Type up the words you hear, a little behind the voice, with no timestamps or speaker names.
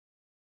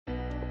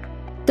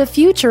The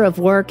future of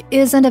work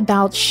isn't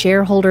about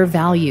shareholder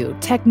value,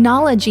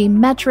 technology,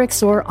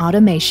 metrics, or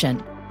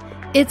automation.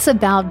 It's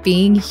about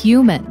being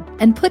human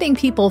and putting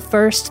people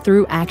first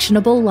through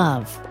actionable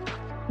love.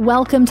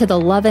 Welcome to the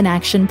Love in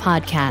Action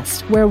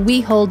podcast, where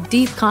we hold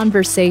deep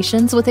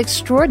conversations with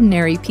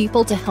extraordinary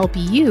people to help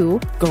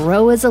you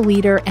grow as a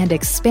leader and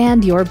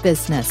expand your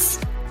business.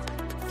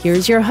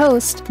 Here's your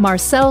host,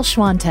 Marcel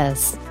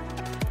Schwantes.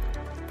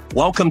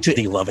 Welcome to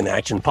the Love in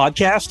Action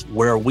podcast,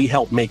 where we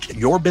help make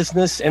your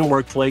business and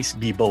workplace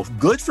be both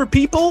good for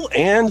people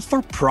and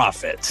for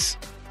profits.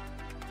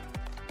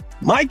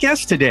 My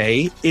guest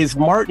today is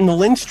Martin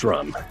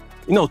Lindstrom.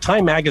 You know,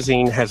 Time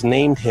Magazine has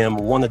named him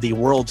one of the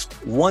world's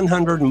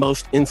 100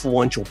 most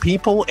influential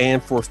people,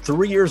 and for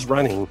 3 years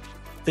running,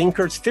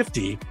 Thinkers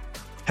 50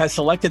 has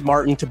selected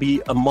Martin to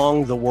be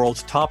among the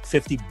world's top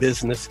 50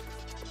 business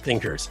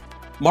thinkers.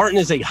 Martin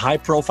is a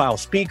high-profile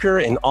speaker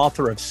and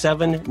author of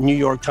 7 New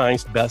York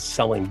Times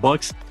best-selling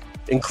books,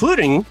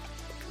 including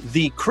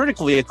the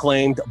critically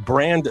acclaimed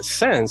Brand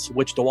Sense,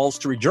 which the Wall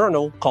Street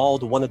Journal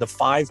called one of the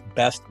 5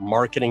 best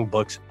marketing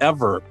books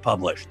ever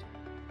published.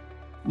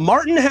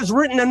 Martin has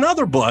written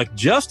another book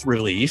just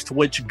released,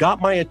 which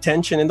got my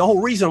attention and the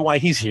whole reason why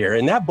he's here.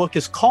 And that book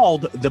is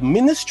called The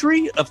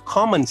Ministry of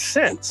Common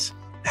Sense: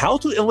 How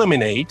to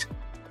Eliminate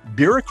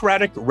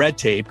Bureaucratic Red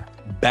Tape,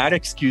 Bad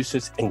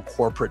Excuses, and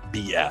Corporate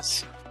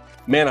BS.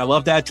 Man, I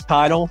love that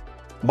title.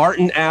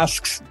 Martin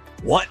asks,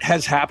 what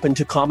has happened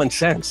to common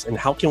sense and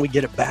how can we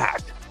get it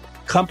back?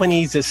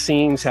 Companies, it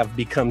seems, have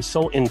become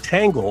so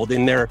entangled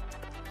in their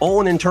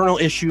own internal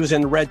issues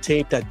and red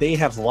tape that they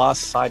have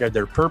lost sight of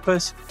their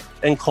purpose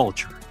and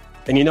culture.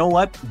 And you know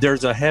what?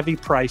 There's a heavy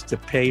price to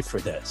pay for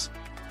this.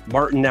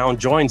 Martin now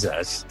joins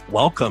us.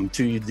 Welcome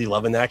to the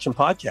Love in Action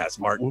podcast,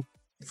 Martin.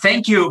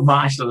 Thank you,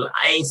 Marshall.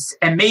 It's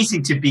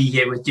amazing to be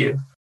here with you.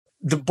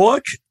 The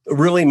book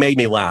really made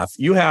me laugh.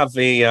 You have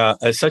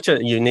such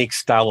a unique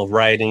style of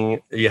writing.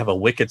 You have a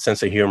wicked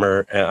sense of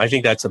humor. And I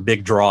think that's a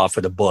big draw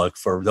for the book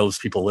for those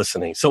people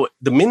listening. So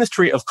the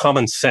Ministry of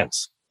Common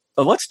Sense.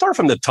 Let's start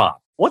from the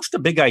top. What's the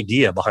big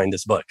idea behind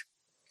this book?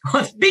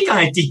 Well, the big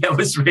idea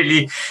was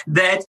really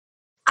that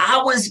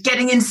I was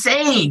getting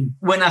insane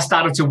when I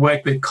started to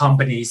work with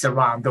companies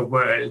around the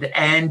world.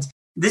 And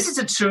this is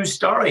a true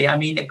story. I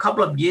mean, a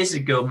couple of years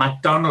ago,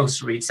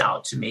 McDonald's reached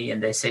out to me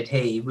and they said,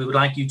 hey, we would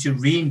like you to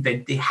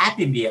reinvent the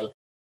Happy Meal.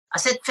 I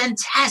said,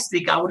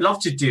 fantastic. I would love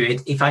to do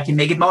it if I can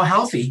make it more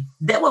healthy.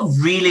 They were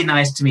really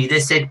nice to me. They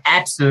said,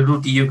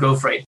 absolutely, you go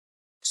for it.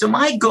 So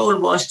my goal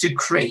was to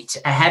create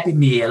a Happy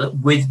Meal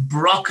with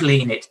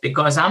broccoli in it,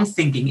 because I'm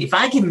thinking if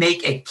I can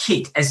make a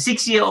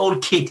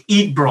 6-year-old kid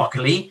eat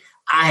broccoli,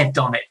 I have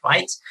done it,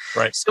 right?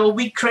 Right. So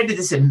we created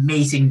this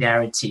amazing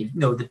narrative. You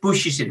know, the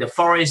bushes in the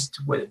forest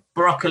were the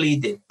broccoli,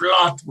 the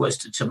blood was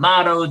the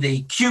tomato,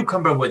 the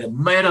cucumber were the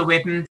murder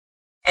weapon.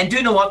 And do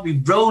you know what? We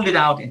rolled it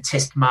out in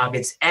test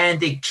markets and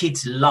the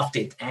kids loved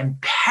it and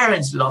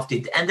parents loved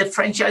it and the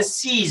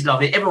franchisees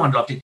loved it. Everyone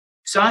loved it.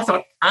 So I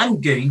thought, I'm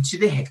going to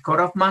the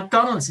headquarters of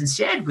McDonald's and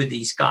share it with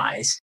these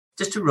guys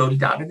just to roll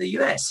it out in the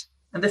US.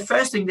 And the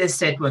first thing they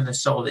said when they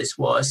saw this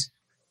was,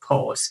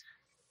 pause,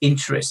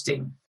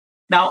 interesting.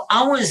 Now,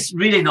 I was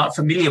really not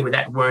familiar with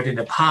that word in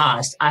the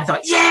past. I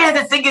thought, yeah,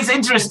 the thing is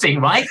interesting,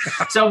 right?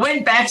 So I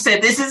went back,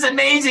 said, this is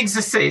amazing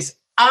success.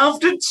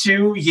 After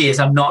 2 years,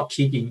 I'm not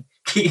kidding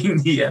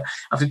here.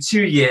 After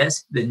 2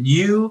 years, the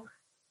new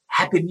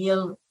Happy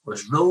Meal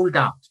was rolled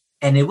out.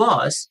 And it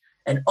was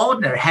an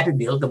ordinary Happy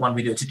Meal, the one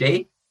we do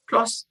today,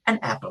 plus an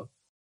apple.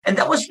 And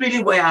that was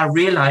really where I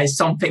realized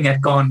something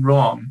had gone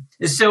wrong.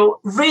 So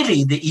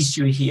really the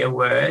issue here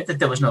were that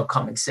there was no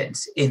common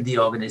sense in the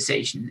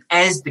organization,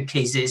 as the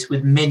case is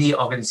with many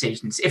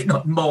organizations, if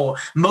not more,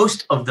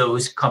 most of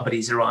those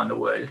companies around the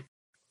world.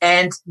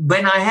 And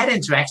when I had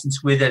interactions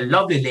with a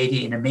lovely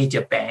lady in a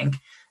major bank,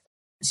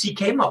 she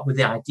came up with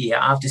the idea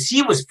after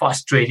she was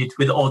frustrated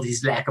with all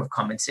this lack of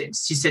common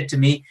sense. She said to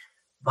me,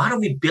 why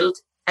don't we build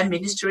a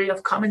Ministry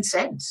of Common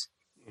Sense?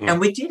 And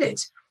we did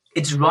it.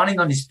 It's running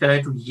on its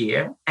 3rd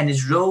year and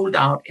is rolled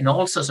out in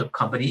all sorts of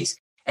companies.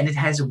 And it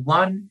has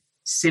one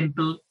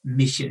simple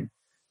mission: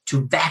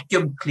 to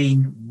vacuum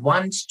clean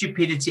one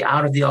stupidity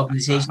out of the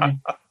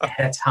organization at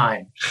a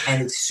time.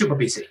 And it's super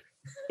busy.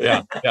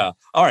 Yeah.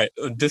 All right.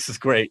 This is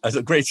great. It's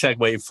a great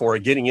segue for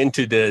getting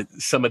into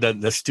some of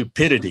the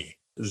stupidity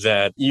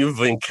that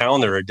you've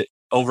encountered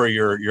over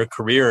your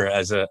career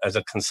as a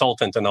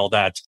consultant and all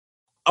that.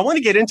 I want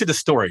to get into the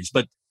stories,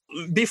 but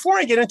before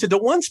I get into the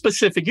one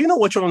specific, you know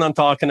which one I'm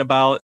talking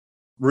about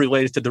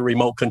related to the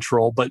remote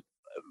control. But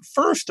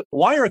first,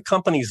 why are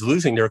companies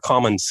losing their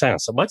common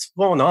sense? What's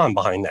going on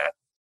behind that?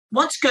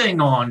 What's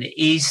going on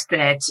is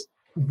that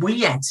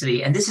we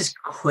actually, and this is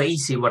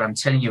crazy what I'm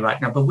telling you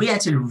right now, but we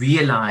actually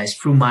realized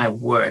through my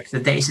work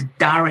that there is a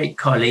direct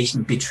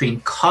correlation between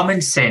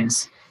common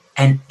sense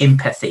and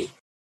empathy.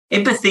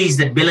 Empathy is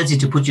the ability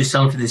to put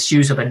yourself in the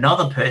shoes of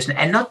another person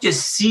and not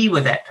just see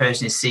what that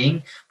person is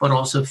seeing, but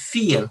also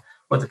feel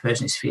what the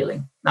person is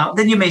feeling. Now,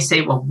 then you may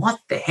say, well, what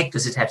the heck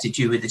does it have to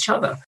do with each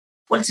other?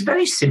 Well, it's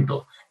very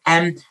simple.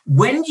 And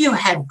when you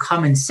have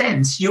common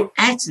sense, you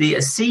actually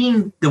are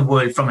seeing the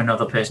world from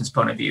another person's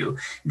point of view.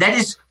 That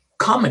is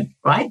common,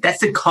 right? That's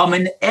the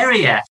common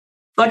area.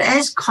 But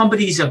as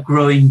companies are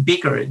growing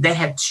bigger, they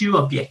have two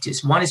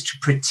objectives. One is to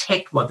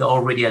protect what they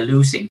already are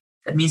losing.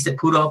 That means they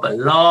put up a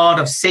lot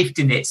of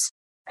safety nets,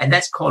 and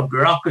that's called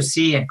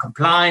bureaucracy and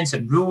compliance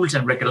and rules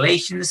and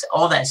regulations,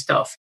 all that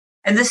stuff.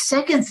 And the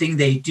second thing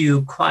they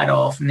do quite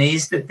often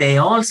is that they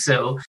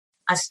also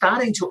are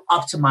starting to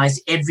optimize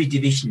every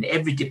division,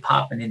 every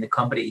department in the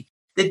company.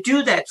 They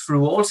do that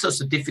through all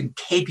sorts of different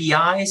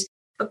KPIs.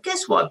 But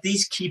guess what?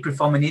 These key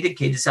performance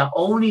indicators are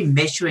only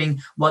measuring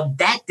what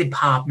that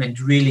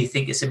department really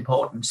think is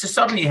important. So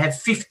suddenly you have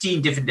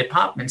 15 different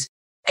departments.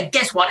 And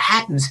guess what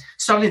happens?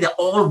 Suddenly they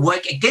all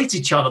work against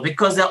each other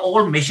because they're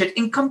all measured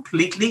in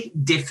completely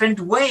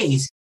different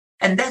ways.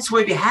 And that's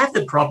where we have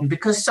the problem,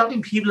 because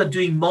suddenly people are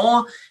doing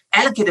more,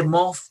 allocated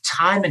more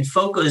time and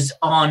focus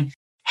on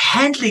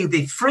handling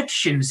the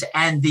frictions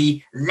and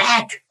the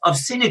lack of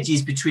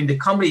synergies between the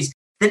companies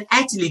than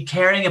actually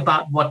caring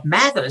about what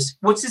matters,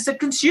 which is the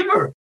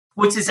consumer,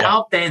 which is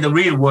out there in the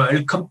real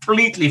world,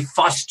 completely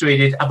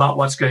frustrated about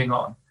what's going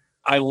on.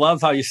 I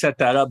love how you set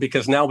that up,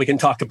 because now we can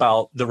talk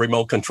about the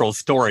remote control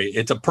story.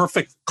 It's a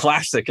perfect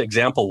classic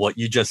example, what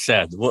you just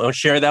said. Will you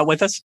share that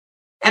with us?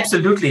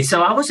 Absolutely.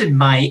 So I was in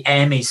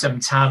Miami some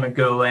time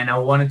ago and I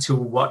wanted to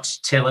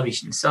watch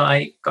television. So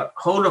I got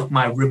hold of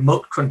my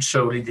remote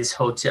control in this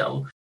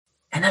hotel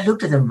and I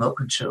looked at the remote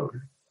control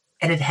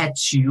and it had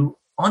 2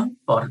 on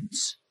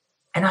buttons.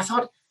 And I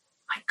thought,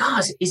 my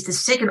gosh, is the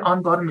second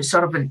on button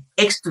sort of an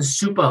extra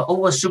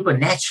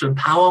supernatural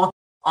power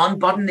on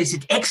button? Is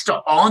it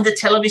extra on the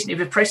television if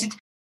you press it?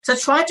 So I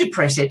tried to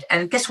press it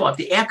and guess what?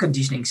 The air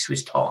conditioning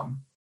switched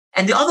on.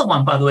 And the other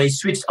one, by the way,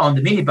 switched on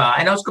the minibar.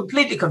 And I was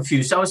completely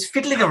confused. So I was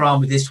fiddling around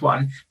with this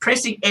one,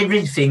 pressing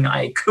everything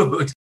I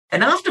could.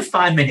 And after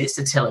 5 minutes,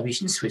 the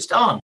television switched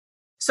on.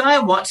 So I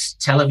watched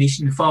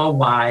television for a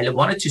while. I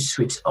wanted to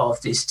switch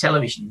off this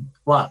television.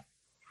 Well,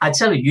 I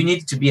tell you, you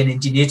needed to be an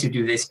engineer to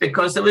do this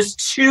because there was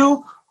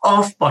 2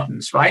 off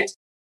buttons, right?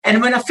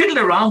 And when I fiddled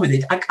around with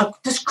it, I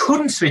just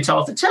couldn't switch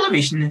off the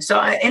television. So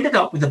I ended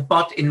up with a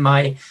butt in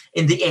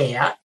the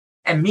air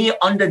and me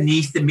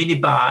underneath the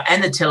minibar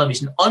and the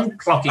television,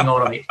 unclocking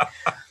all of it.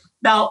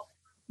 Now,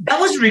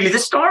 that was really the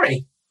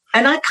story.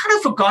 And I kind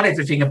of forgot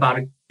everything about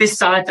it,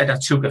 besides that I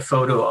took a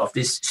photo of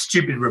this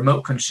stupid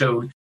remote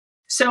control.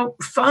 So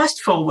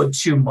fast forward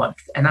 2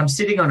 months, and I'm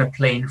sitting on a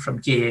plane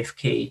from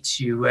JFK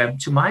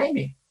to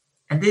Miami.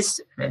 And this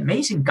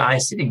amazing guy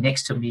is sitting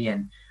next to me,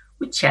 and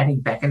we're chatting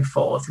back and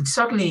forth. And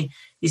suddenly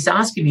he's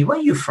asking me, where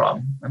are you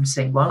from? I'm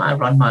saying, well, I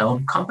run my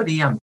own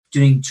company. I'm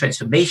doing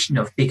transformation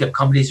of bigger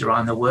companies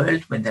around the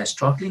world when they're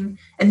struggling.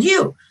 And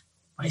you?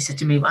 Well, he said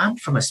to me, well, I'm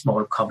from a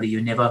small company you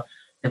never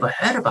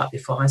heard about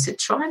before. I said,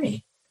 try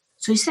me.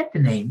 So he said the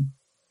name.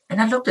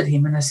 And I looked at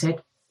him and I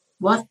said,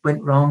 what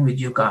went wrong with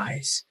you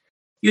guys?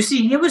 You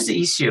see, here was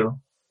the issue.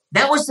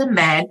 That was the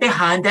man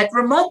behind that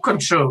remote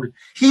control.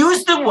 He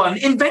was the one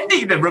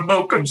inventing the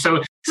remote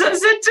control. So I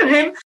said to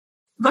him,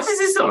 what is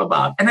this all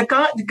about? And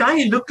the guy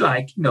he looked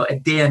like, a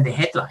deer in the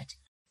headlight.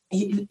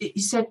 He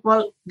said,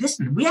 well,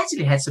 listen, we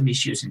actually had some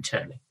issues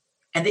internally.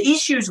 And the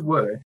issues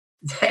were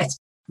that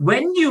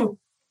when you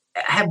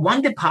have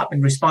one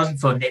department responsible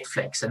for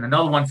Netflix and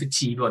another one for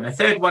TV and a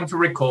third one for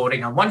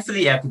recording and one for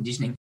the air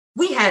conditioning,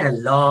 we had a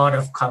lot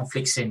of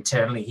conflicts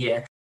internally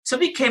here. So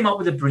we came up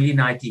with a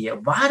brilliant idea.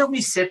 Why don't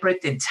we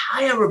separate the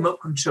entire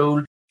remote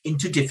control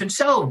into different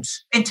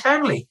zones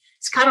internally?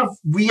 It's kind of,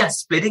 we are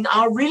splitting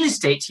our real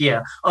estate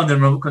here on the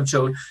remote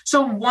control.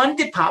 So one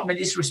department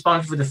is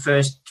responsible for the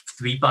first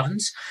 3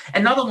 buttons,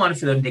 another one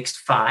for the next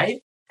 5.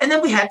 And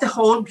then we had the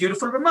whole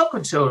beautiful remote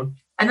control.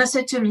 And I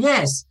said to him,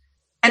 yes.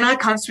 And I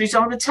can't switch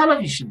on the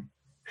television.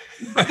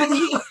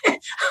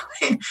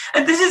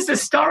 And this is the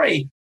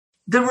story.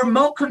 The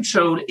remote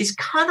control is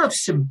kind of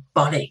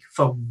symbolic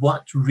for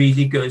what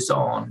really goes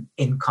on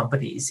in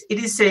companies.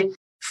 It is a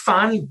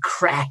final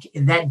crack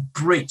in that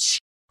bridge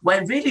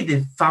where really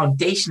the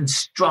foundation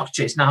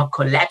structure is now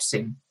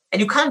collapsing. And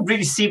you can't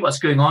really see what's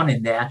going on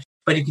in there,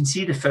 but you can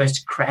see the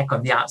first crack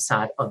on the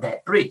outside of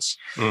that bridge.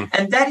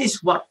 And that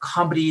is what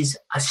companies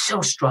are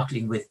so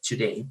struggling with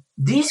today.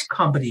 These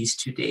companies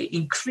today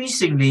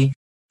increasingly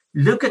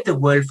look at the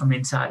world from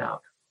inside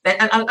out.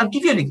 And I'll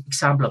give you an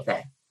example of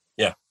that.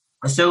 Yeah.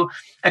 So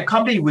a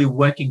company we're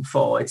working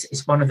for,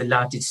 it's one of the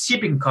largest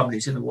shipping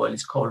companies in the world.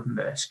 It's called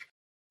Maersk.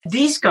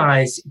 These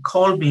guys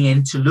called me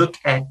in to look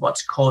at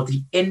what's called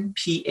the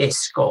NPS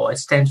score. It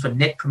stands for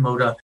Net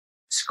Promoter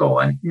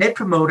Score. And Net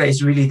Promoter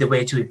is really the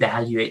way to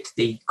evaluate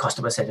the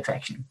customer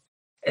satisfaction.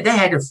 They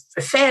had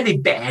a fairly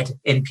bad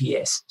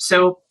NPS.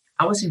 So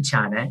I was in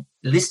China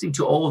listening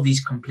to all of these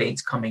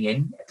complaints coming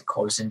in at the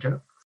call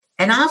center.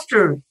 And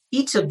after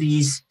each of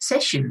these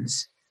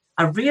sessions,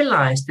 I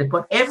realized that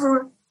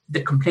whatever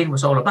the complaint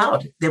was all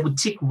about, they would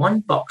tick one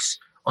box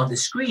on the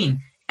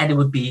screen and it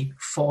would be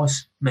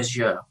force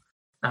majeure.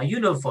 Now,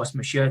 you know force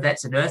majeure,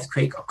 that's an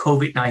earthquake or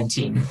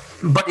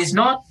COVID-19. But it's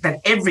not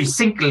that every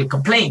single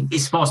complaint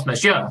is force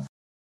majeure.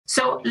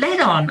 So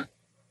later on,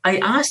 I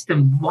asked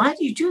them, why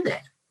do you do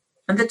that?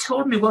 And they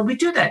told me, well, we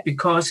do that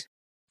because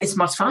it's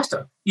much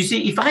faster. You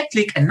see, if I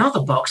click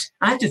another box,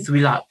 I have to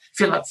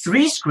fill out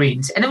 3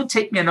 screens, and it would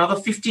take me another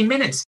 15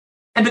 minutes.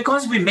 And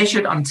because we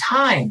measured on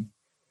time,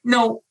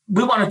 no,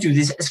 we want to do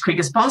this as quick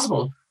as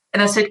possible.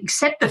 And I said,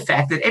 accept the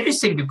fact that every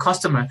single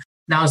customer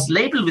now is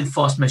labeled with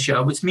force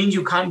majeure, which means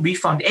you can't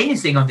refund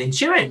anything on the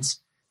insurance.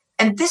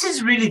 And this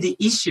is really the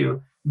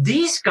issue.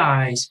 These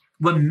guys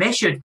were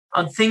measured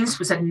on things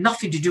which had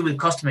nothing to do with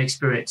customer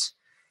experience.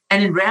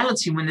 And in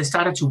reality, when they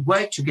started to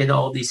work together,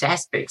 all these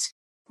aspects,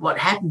 what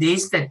happened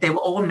is that they were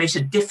all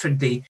measured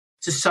differently.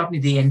 So suddenly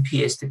the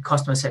NPS, the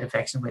customer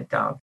satisfaction, went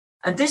down.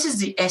 And this is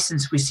the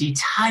essence we see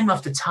time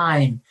after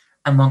time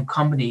among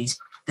companies,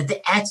 that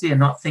they actually are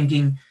not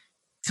thinking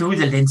through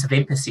the lens of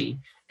empathy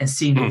and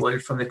seeing the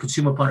world from the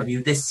consumer point of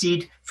view. They see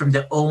it from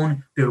their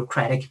own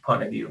bureaucratic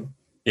point of view.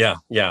 Yeah.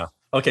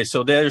 Okay,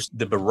 so there's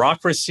the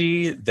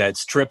bureaucracy that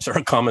strips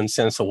our common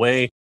sense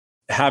away,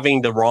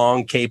 having the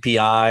wrong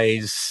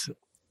KPIs.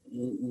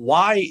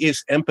 Why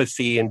is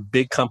empathy in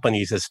big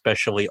companies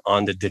especially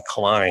on the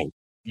decline?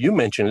 You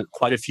mentioned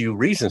quite a few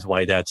reasons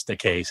why that's the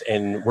case,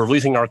 and we're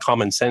losing our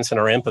common sense and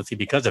our empathy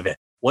because of it.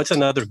 What's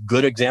another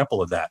good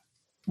example of that?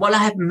 Well, I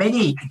have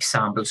many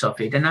examples of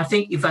it. And I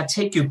think if I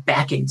take you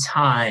back in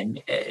time,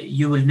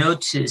 you will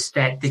notice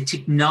that the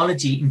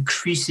technology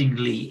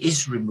increasingly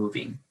is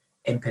removing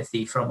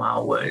empathy from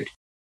our world.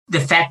 The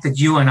fact that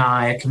you and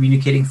I are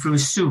communicating through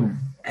Zoom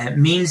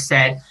means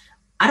that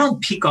I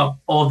don't pick up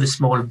all the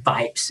small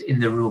vibes in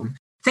the room.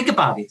 Think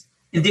about it.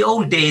 In the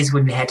old days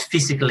when we had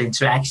physical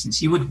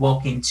interactions, you would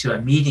walk into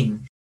a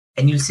meeting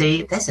and you'd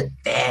say, there's a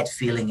bad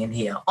feeling in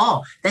here.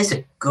 Oh, there's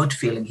a good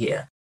feeling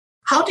here.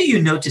 How do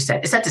you notice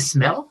that? Is that the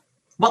smell?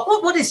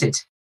 What is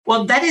it?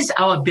 Well, that is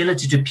our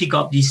ability to pick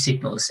up these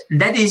signals.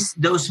 And that is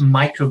those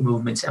micro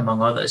movements,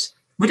 among others.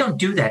 We don't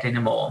do that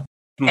anymore.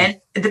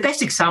 And the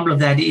best example of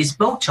that is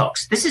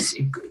Botox. This is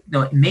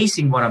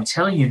amazing what I'm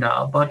telling you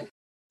now, but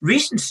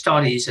recent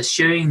studies are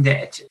showing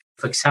that,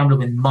 for example,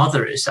 when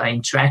mothers are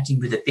interacting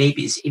with the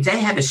babies, if they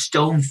have a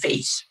stone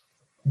face,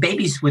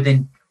 babies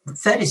within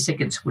 30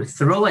 seconds will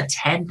throw a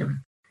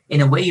tantrum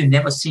in a way you've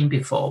never seen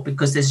before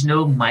because there's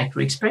no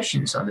micro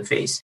expressions on the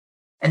face.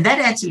 And that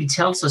actually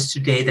tells us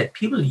today that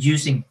people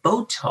using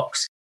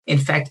Botox, in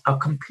fact, are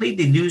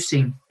completely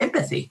losing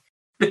empathy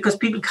because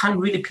people can't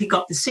really pick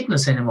up the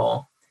signals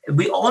anymore.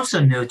 We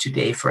also know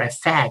today for a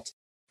fact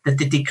that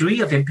the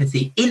degree of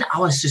empathy in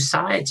our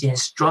society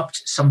has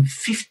dropped some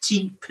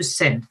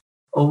 50%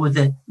 over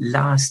the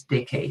last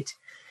decade.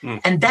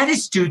 And that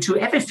is due to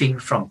everything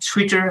from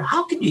Twitter,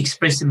 how can you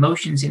express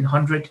emotions in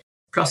 100+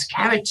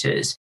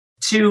 characters,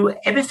 to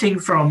everything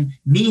from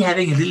me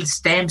having a little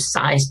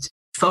stamp-sized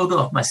photo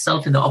of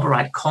myself in the upper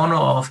right corner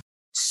of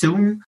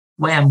Zoom,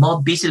 where I'm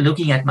more busy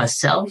looking at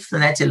myself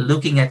than actually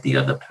looking at the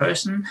other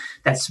person.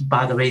 That's,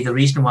 by the way, the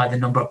reason why the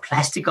number of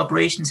plastic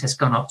operations has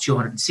gone up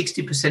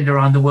 260%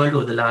 around the world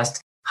over the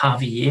last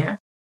half a year.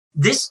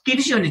 This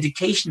gives you an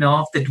indication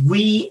of that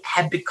we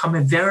have become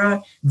a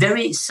very,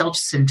 very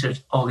self-centered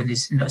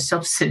organism,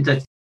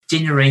 self-centered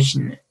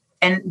generation.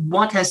 And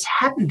what has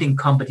happened in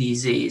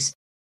companies is,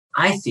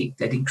 I think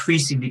that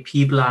increasingly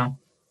people are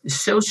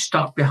so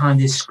stuck behind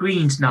the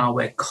screens now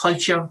where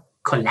culture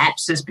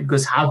collapses,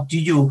 because how do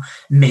you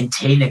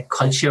maintain a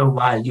culture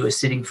while you're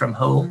sitting from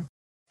home?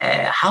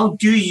 How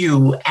do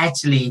you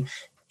actually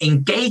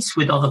engage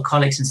with other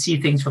colleagues and see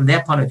things from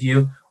their point of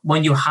view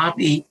when you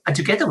hardly are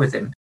together with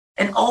them?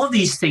 And all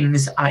these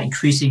things are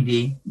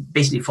increasingly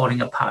basically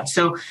falling apart.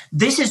 So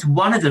this is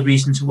one of the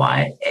reasons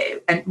why,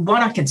 and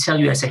what I can tell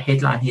you as a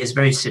headline here is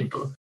very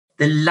simple.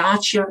 The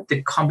larger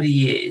the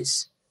company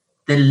is,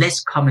 the less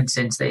common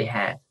sense they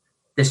have.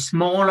 The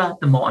smaller,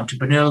 the more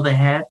entrepreneurial they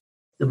have,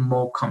 the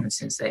more common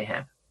sense they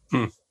have.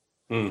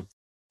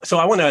 So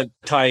I want to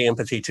tie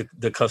empathy to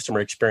the customer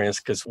experience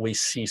because we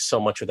see so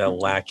much of that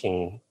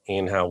lacking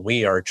in how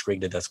we are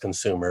treated as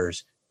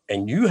consumers.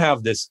 And you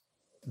have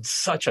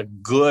such a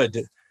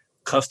good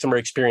customer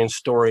experience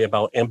story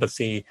about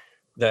empathy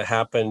that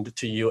happened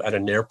to you at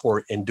an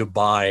airport in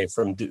Dubai.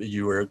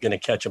 You were going to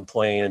catch a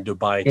plane in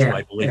Dubai to,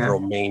 I believe,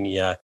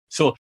 Romania.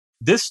 So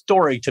this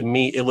story to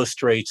me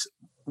illustrates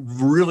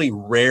really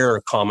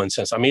rare common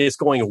sense. I mean, it's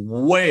going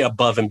way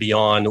above and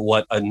beyond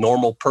what a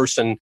normal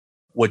person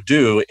would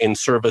do in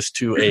service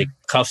to a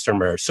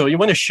customer. So you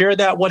want to share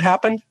that, what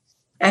happened?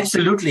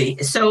 Absolutely.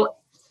 So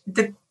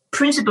the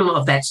principle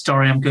of that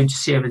story I'm going to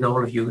share with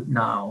all of you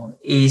now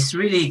is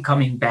really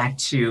coming back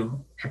to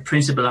a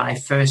principle I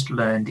first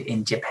learned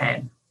in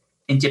Japan.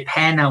 In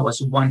Japan, I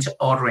was once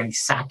ordering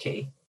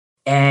sake.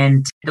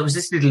 And there was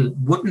this little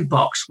wooden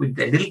box with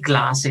a little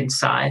glass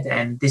inside.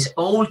 And this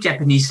old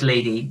Japanese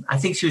lady, I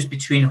think she was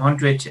between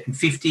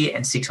 150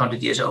 and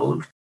 600 years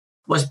old,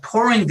 was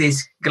pouring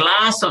this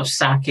glass of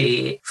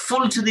sake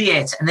full to the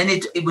edge. And then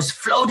it was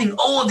floating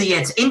over the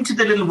edge into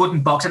the little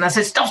wooden box. And I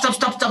said, stop,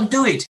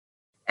 do it.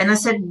 And I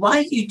said,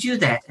 why do you do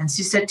that? And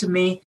she said to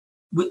me,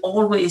 we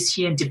always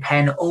here in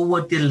Japan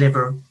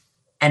over-deliver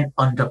and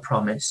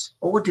under-promise.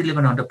 Over-deliver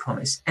and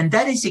under-promise. And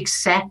that is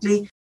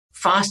exactly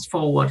fast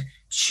forward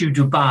to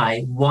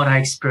Dubai what I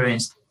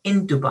experienced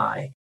in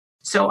Dubai.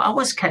 So I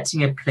was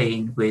catching a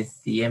plane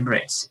with the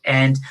Emirates,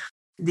 and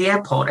the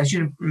airport, as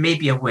you may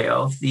be aware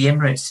of, the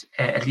Emirates,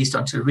 at least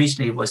until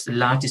recently, was the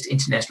largest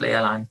international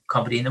airline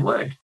company in the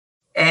world.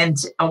 And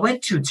I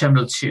went to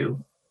Terminal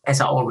 2, as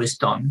I always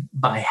done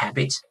by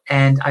habit,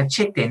 and I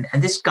checked in,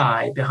 and this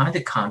guy behind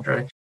the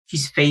counter,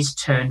 his face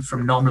turned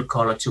from normal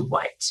color to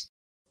white.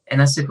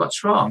 And I said,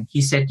 "What's wrong?"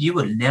 He said, "You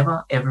will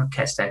never, ever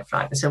catch that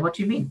flight." I said, "What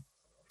do you mean?"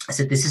 I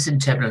said, "This is in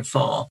Terminal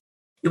 4.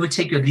 It would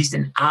take you at least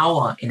an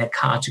hour in a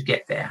car to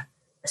get there."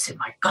 I said,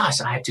 "My gosh,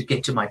 I have to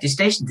get to my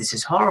destination. This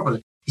is horrible."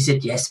 He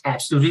said, "Yes,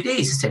 absolutely it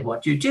is." I said,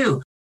 "What do you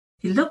do?"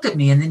 He looked at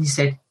me and then he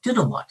said, "Do you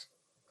know what?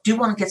 Do you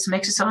want to get some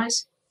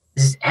exercise?"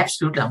 I said,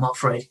 "Absolutely, I'm up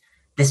for it.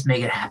 Let's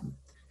make it happen.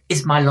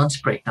 It's my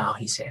lunch break now,"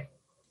 he said.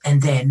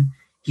 And then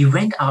he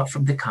went out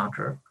from the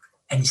counter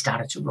and he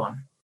started to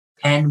run.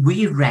 And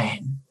we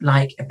ran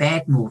like a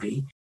bad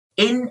movie,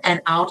 in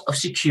and out of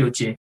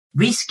security.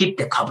 We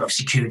skipped a couple of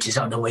securities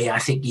on the way, I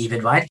think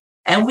even, right?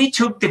 And we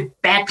took the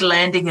back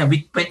landing and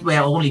we went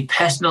where only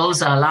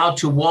personals are allowed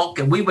to walk.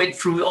 And we went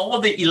through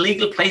all the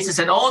illegal places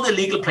and all the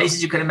legal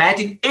places you can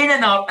imagine, in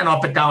and out and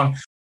up and down.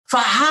 For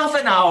half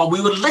an hour,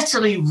 we were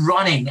literally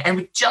running, and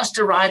we just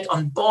arrived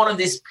on board of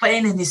this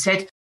plane. And he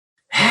said,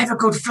 "Have a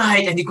good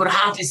flight." And he could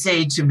hardly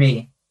say it to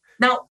me.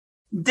 Now,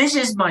 this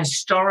is my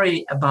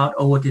story about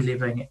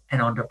over-delivering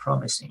and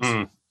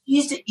under-promising.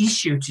 Here's the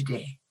issue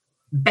today.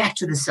 Back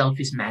to the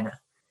selfish manner.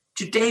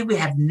 Today, we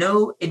have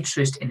no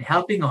interest in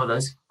helping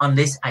others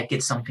unless I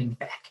get something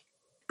back.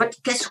 But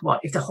guess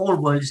what? If the whole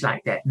world is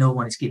like that, no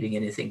one is giving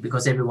anything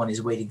because everyone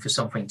is waiting for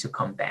something to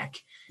come back.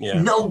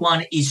 Yeah. No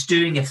one is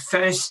doing a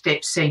first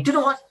step saying, "Do you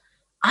know what?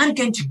 I'm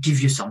going to give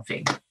you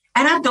something.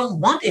 And I don't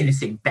want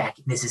anything back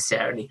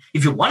necessarily.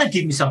 If you want to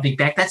give me something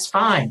back, that's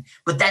fine.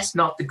 But that's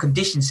not the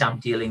conditions I'm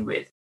dealing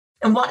with."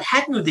 And what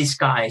happened with these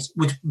guys,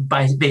 which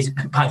by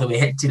the way,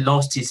 had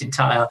lost his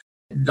entire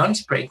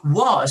lunch break,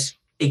 was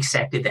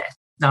exactly that.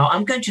 Now,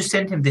 I'm going to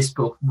send him this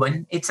book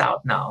when it's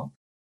out now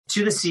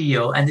to the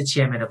CEO and the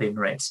chairman of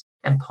Emirates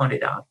and point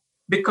it out,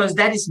 because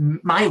that is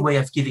my way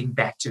of giving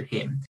back to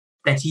him,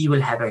 that he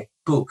will have a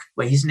book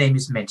where his name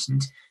is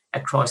mentioned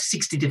across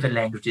 60 different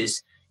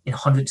languages in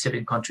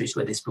 107 countries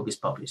where this book is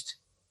published.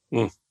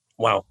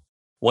 Wow.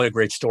 What a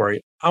great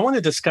story. I want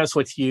to discuss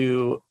with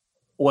you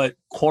what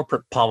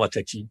corporate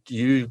politics,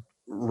 you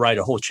write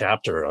a whole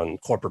chapter on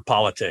corporate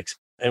politics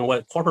and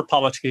what corporate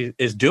politics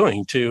is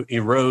doing to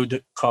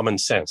erode common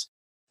sense.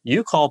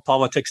 You call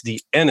politics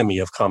the enemy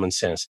of common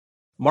sense.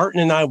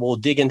 Martin and I will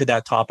dig into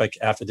that topic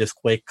after this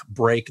quick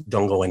break.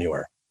 Don't go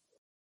anywhere.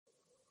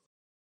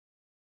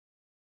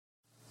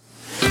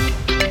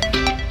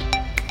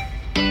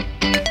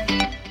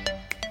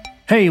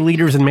 Hey,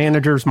 leaders and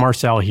managers,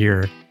 Marcel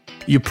here.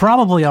 You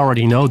probably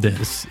already know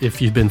this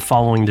if you've been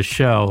following the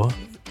show.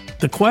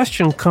 The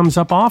question comes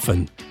up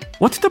often.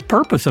 What's the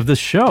purpose of this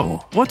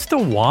show? What's the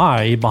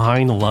why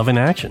behind Love in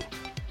Action?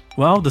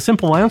 Well, the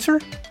simple answer?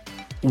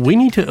 We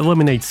need to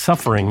eliminate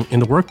suffering in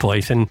the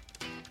workplace and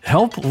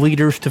help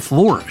leaders to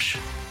flourish.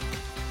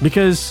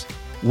 Because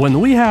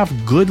when we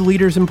have good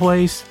leaders in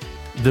place,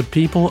 the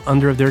people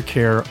under their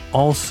care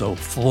also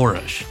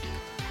flourish.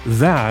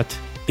 That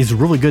is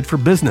really good for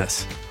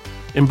business.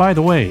 And by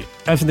the way,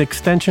 as an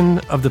extension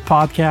of the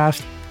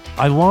podcast,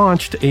 I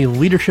launched a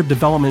leadership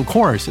development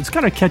course. It's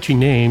got a catchy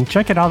name.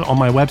 Check it out on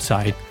my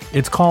website.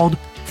 It's called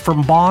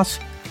From Boss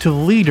to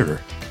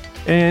Leader.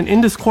 And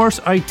in this course,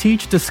 I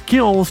teach the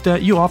skills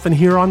that you often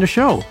hear on the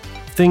show.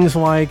 Things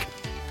like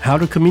how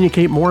to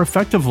communicate more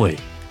effectively,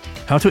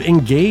 how to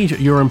engage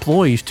your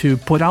employees to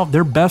put out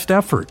their best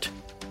effort,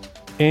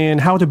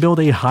 and how to build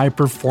a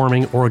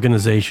high-performing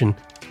organization.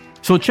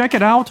 So check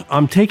it out.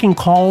 I'm taking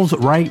calls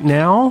right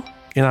now,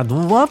 and I'd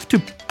love to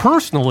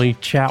personally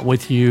chat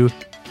with you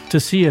to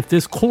see if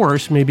this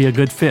course may be a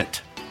good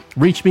fit.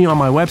 Reach me on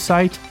my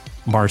website,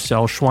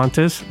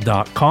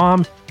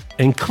 marcelschwantes.com,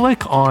 and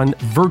click on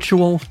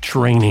Virtual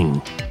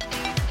Training.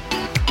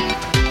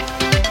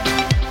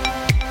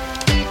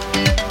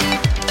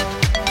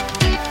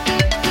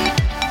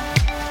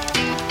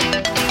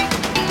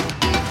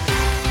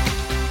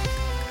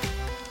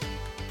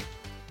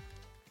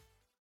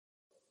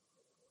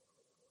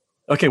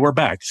 Okay, we're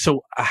back.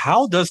 So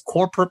how does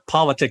corporate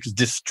politics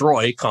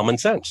destroy common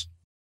sense?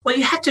 Well,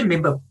 you have to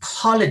remember,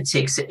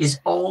 politics is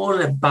all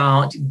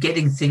about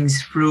getting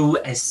things through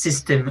a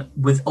system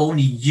with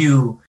only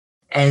you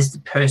as the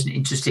person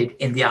interested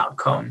in the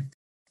outcome.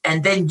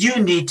 And then you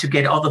need to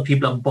get other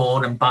people on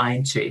board and buy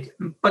into it.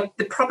 But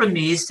the problem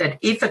is that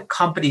if a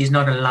company is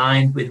not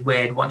aligned with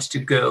where it wants to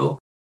go,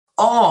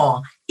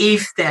 or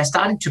if they're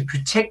starting to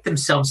protect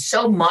themselves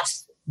so much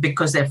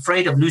because they're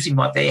afraid of losing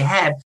what they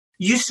have,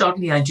 you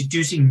suddenly are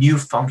introducing new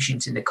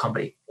functions in the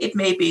company. It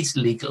may be it's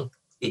legal.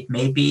 It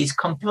may be it's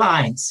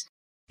compliance.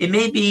 It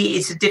may be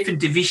it's a different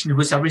division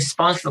which are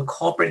responsible for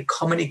corporate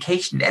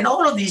communication. And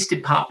all of these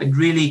departments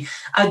really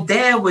are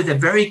there with a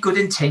very good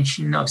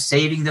intention of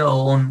saving their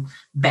own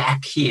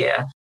back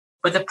here.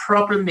 But the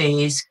problem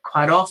is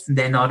quite often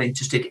they're not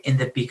interested in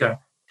the bigger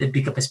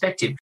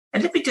perspective.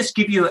 And let me just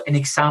give you an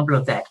example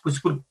of that,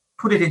 which will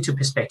put it into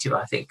perspective,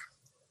 I think.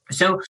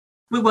 So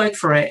we work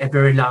for a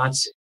very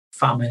large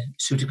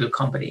pharmaceutical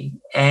company.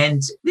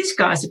 And these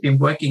guys have been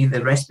working in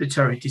the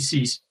respiratory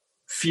disease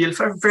field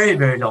for a very,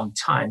 very long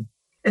time.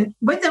 And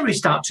when they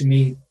reached out to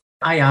me,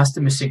 I asked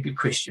them a simple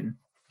question.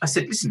 I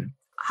said, listen,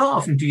 how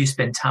often do you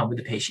spend time with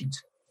the patient?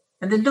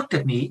 And they looked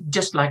at me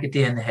just like a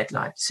deer in the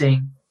headlight,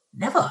 saying,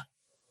 never.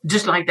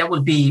 Just like that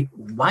would be,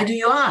 why do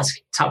you ask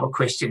type of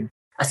question.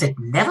 I said,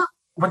 never?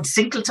 One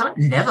single time?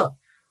 Never.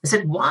 I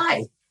said,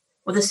 why?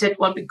 Well, they said,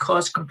 well,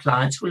 because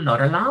compliance will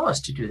not allow us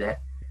to do that.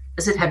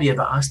 I said, have you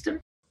ever asked them?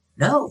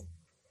 No.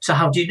 So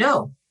how do you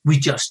know? We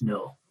just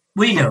know.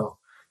 We know.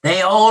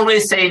 They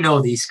always say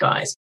no, these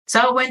guys. So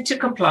I went to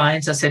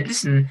compliance. I said,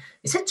 listen,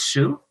 is that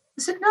true?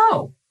 I said,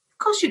 no. Of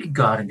course you can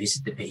go out and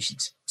visit the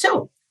patients.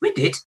 So we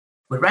did.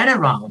 We ran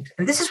around.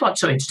 And this is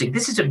what's so interesting.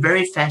 This is a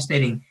very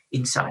fascinating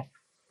insight.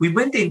 We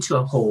went into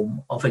a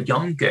home of a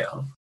young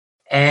girl.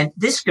 And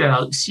this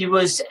girl, she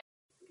was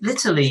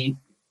literally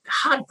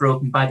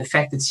heartbroken by the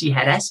fact that she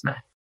had asthma.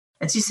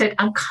 And she said,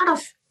 I kind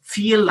of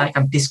feel like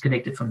I'm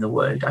disconnected from the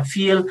world. I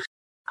feel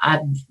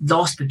I've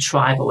lost the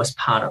tribe I was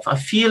part of. I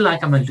feel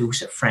like I'm a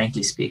loser,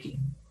 frankly speaking.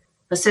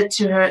 I said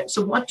to her,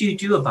 so what do you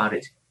do about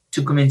it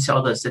to convince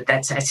others that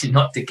that's actually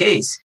not the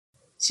case?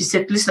 She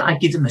said, listen, I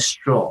give them a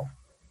straw.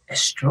 A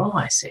straw,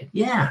 I said.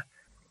 Yeah,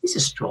 it's a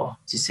straw,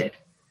 she said.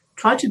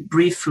 Try to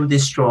breathe through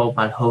this straw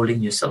while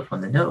holding yourself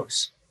on the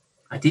nose.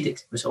 I did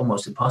it. It was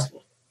almost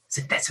impossible. I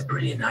said, that's a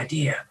brilliant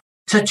idea.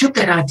 So I took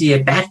that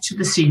idea back to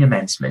the senior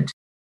management.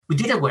 We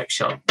did a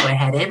workshop where I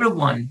had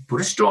everyone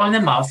put a straw in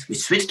their mouth. We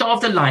switched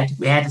off the light.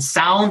 We had the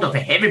sound of a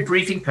heavy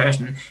breathing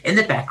person in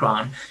the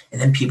background.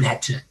 And then people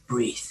had to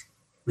breathe.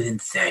 Within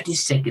 30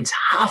 seconds,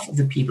 half of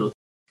the people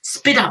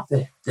spit out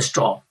the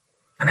straw.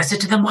 And I said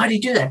to them, why do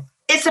you do that?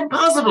 It's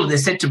impossible, they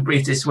said, to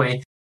breathe this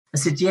way. I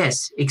said,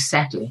 yes,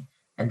 exactly.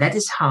 And that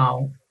is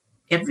how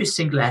every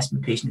single asthma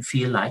patient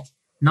feel like,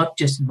 not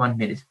just in 1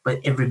 minute, but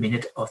every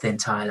minute of their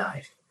entire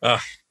life.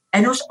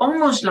 And it was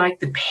almost like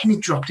the penny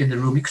dropped in the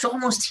room. You could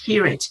almost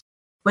hear it,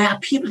 where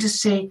people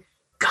just say,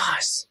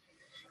 gosh.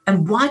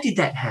 And why did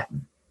that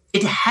happen?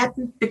 It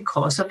happened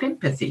because of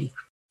empathy.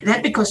 It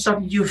happened because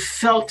suddenly you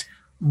felt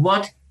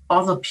what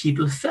other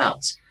people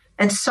felt.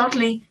 And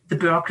suddenly the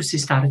bureaucracy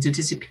started to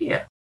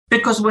disappear.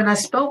 Because when I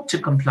spoke to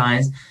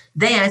compliance,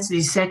 they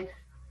actually said,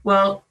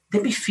 well,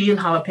 let me feel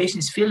how a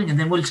patient is feeling, and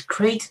then we'll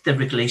create the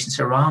regulations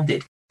around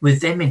it with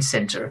them in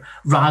center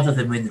rather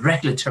than with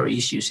regulatory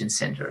issues in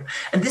center.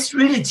 And this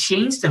really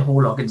changed the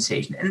whole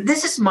organization. And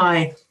this is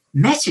my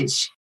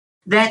message,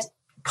 that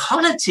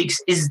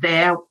politics is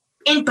there,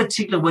 in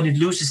particular when it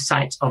loses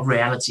sight of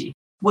reality.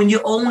 When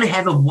you only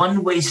have a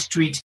one-way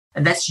street,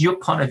 and that's your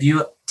point of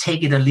view,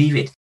 take it or leave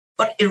it.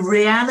 But in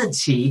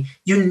reality,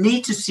 you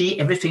need to see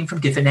everything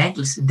from different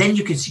angles. Then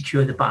you can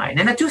secure the buy-in.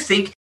 And I do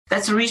think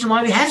that's the reason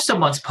why we have so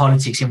much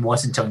politics in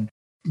Washington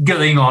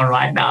going on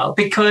right now,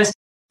 because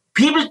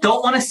people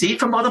don't want to see it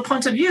from other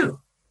points of view.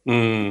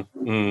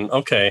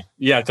 Okay.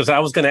 Yeah, because I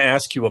was going to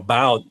ask you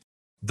about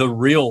the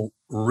real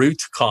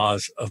root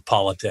cause of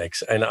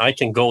politics. And I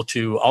can go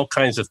to all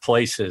kinds of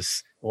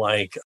places,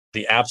 like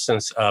the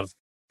absence of,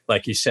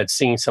 like you said,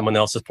 seeing someone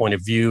else's point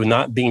of view,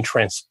 not being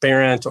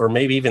transparent, or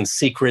maybe even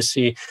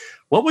secrecy.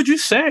 What would you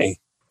say?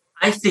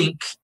 I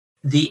think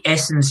the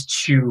essence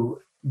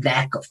to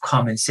lack of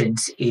common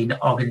sense in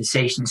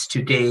organizations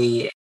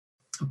today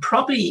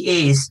probably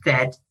is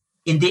that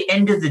in the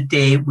end of the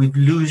day, we've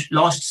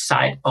lost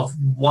sight of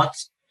what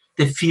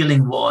the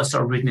feeling was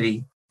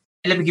originally.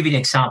 Let me give you an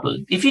example.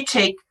 If you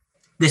take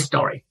this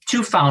story,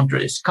 two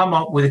founders come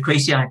up with a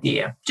crazy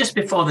idea. Just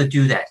before they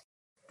do that,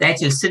 they're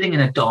actually sitting in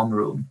a dorm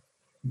room.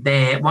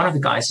 One of the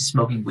guys is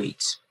smoking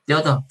weeds. The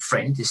other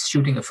friend is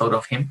shooting a photo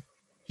of him.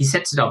 He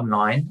sets it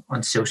online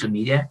on social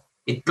media.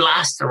 It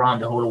blasts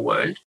around the whole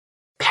world.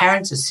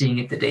 Parents are seeing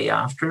it the day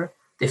after.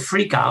 They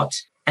freak out.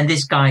 And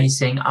this guy is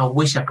saying, I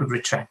wish I could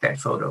retract that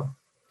photo.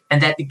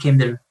 And that became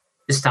the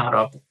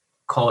startup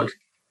called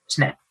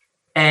Snap.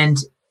 And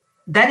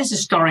that is a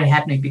story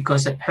happening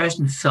because a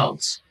person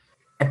felt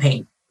a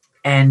pain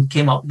and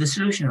came up with a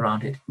solution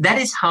around it. That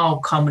is how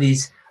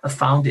companies are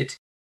founded.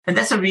 And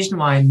that's the reason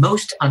why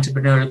most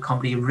entrepreneurial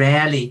companies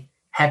rarely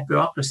have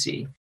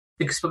bureaucracy,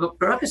 because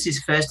bureaucracy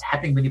is first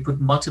happening when you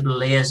put multiple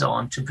layers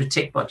on to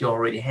protect what you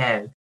already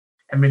have.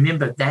 And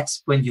remember,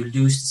 that's when you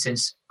lose the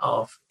sense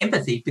of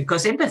empathy,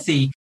 because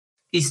empathy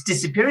is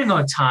disappearing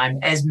over time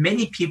as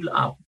many people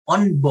are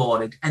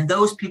onboarded, and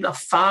those people are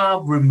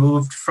far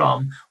removed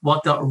from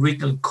what the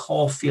original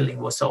core feeling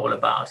was all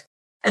about.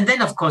 And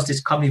then, of course,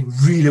 this company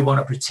really want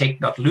to protect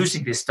not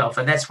losing this stuff,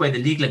 and that's where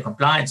the legal and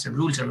compliance and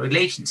rules and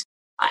regulations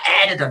are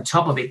added on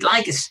top of it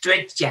like a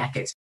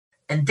straitjacket.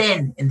 And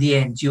then, in the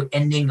end, you're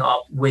ending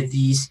up with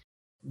these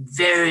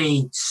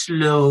very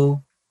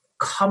slow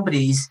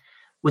companies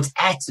which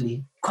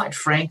actually, quite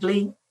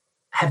frankly,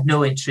 have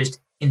no interest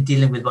in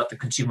dealing with what the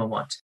consumer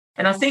wants.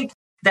 And I think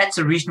that's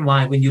the reason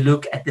why when you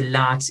look at the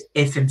large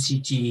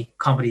FMCG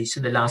companies, so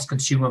the large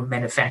consumer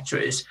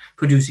manufacturers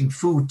producing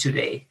food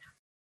today,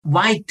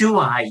 why do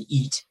I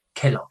eat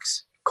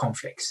Kellogg's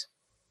cornflakes.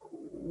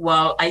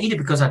 Well, I eat it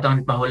because I've done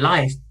it my whole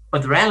life,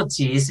 but the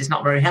reality is it's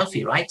not very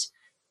healthy, right?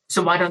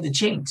 So why don't they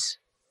change?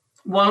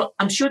 Well,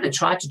 I'm sure they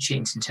tried to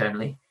change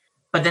internally,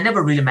 but they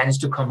never really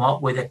managed to come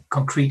up with a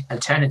concrete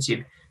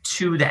alternative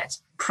to that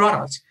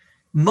product,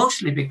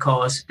 mostly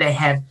because they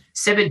have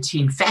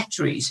 17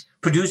 factories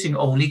producing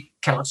only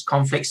Kellogg's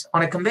cornflakes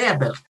on a conveyor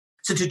belt.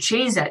 So to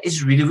change that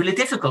is really, really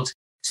difficult.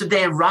 So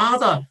they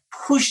rather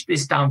push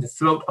this down the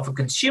throat of a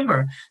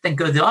consumer than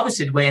go the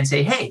opposite way and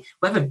say, hey,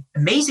 we have an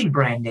amazing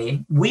brand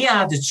name. We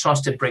are the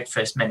trusted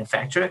breakfast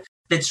manufacturer.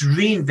 Let's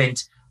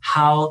reinvent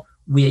how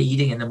we are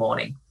eating in the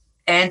morning.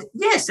 And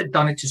yes, they've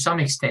done it to some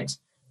extent,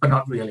 but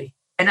not really.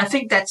 And I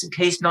think that's the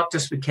case not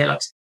just with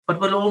Kellogg's, but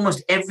with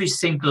almost every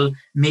single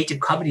major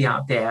company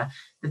out there,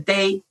 that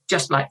they,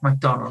 just like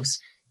McDonald's,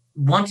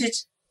 want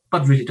it,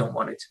 but really don't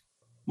want it.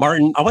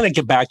 Martin, I want to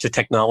get back to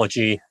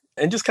technology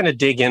and just kind of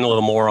dig in a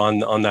little more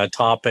on that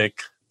topic.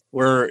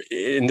 We're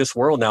in this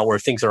world now where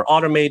things are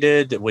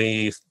automated.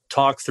 We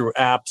talk through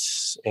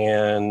apps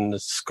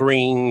and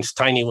screens,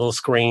 tiny little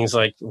screens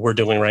like we're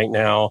doing right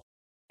now.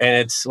 And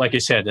it's, like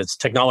you said, it's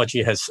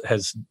technology has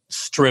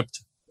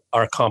stripped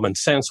our common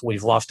sense.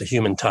 We've lost the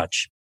human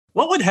touch.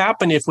 What would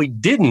happen if we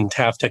didn't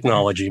have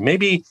technology?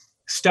 Maybe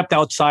stepped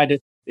outside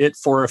it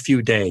for a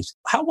few days.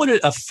 How would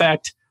it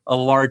affect a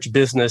large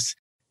business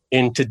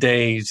in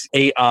today's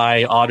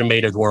AI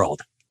automated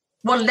world?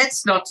 Well,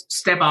 let's not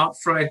step out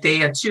for a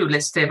day or two.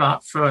 Let's step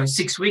out for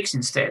 6 weeks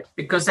instead,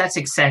 because that's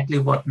exactly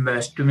what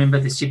Maersk, remember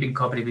the shipping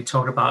company we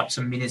talked about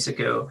some minutes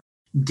ago,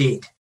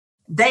 did.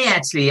 They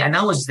actually, and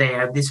I was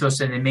there, this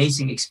was an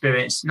amazing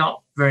experience,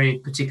 not very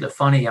particularly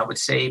funny, I would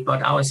say,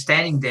 but I was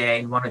standing there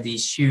in one of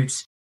these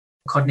huge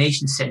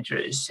coordination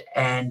centers,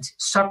 and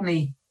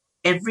suddenly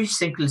every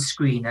single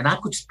screen, and I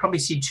could probably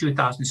see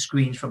 2,000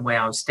 screens from where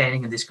I was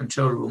standing in this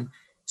control room,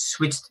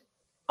 switched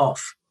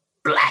off,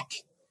 black,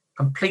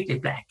 completely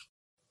black.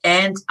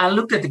 And I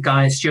looked at the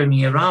guy showing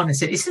me around and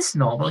said, is this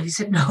normal? He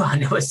said, no, I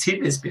never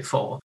seen this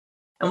before.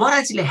 And what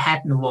actually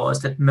happened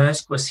was that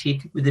Maersk was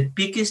hit with the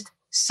biggest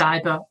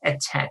cyber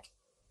attack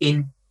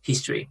in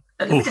history.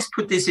 Now, let me just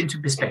put this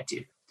into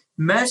perspective.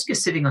 Maersk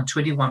is sitting on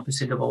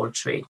 21% of all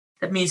trade.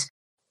 That means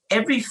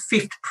every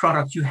fifth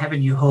product you have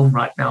in your home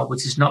right now,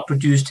 which is not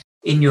produced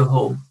in your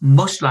home,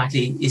 most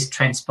likely is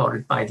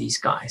transported by these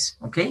guys,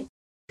 okay?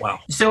 Wow.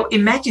 So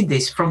imagine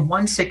this, from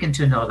one second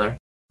to another,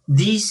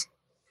 these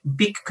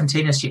big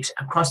container ships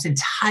across the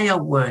entire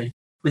world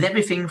with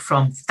everything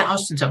from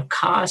thousands of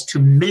cars to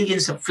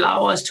millions of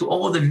flowers to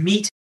all the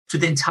meat to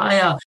the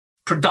entire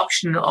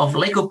production of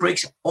Lego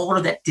bricks, all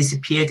of that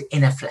disappeared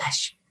in a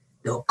flash.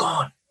 They were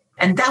gone.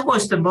 And that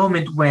was the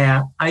moment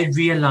where I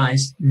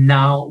realized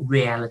now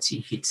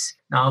reality hits.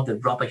 Now the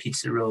rubber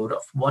hits the road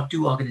of what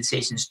do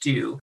organizations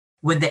do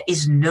when there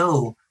is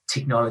no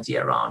technology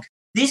around.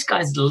 These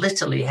guys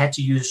literally had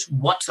to use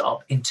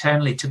WhatsApp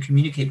internally to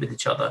communicate with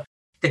each other.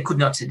 They could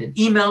not send an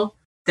email.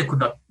 They could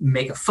not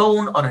make a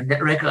phone on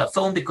a regular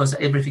phone because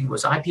everything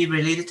was IP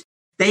related.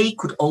 They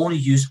could only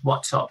use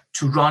WhatsApp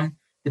to run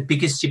the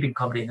biggest shipping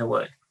company in the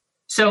world.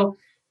 So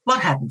what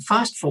happened?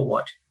 Fast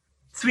forward,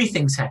 3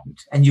 things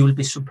happened, and you will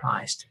be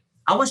surprised.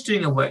 I was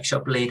doing a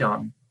workshop late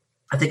on.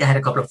 I think I had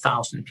a couple of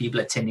thousand people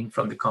attending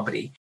from the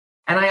company.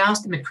 And I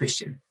asked them a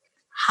question.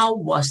 How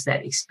was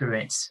that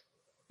experience?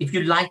 If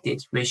you liked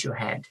it, raise your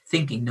hand,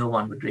 thinking no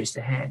one would raise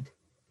their hand.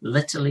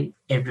 Literally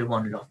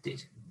everyone loved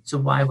it. So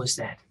why was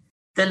that?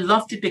 They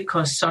loved it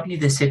because suddenly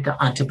they said the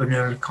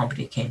entrepreneurial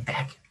company came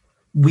back.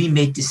 We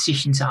made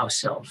decisions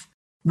ourselves.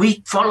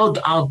 We followed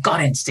our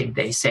gut instinct,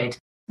 they said.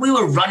 We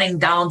were running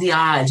down the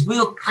aisles. We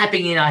were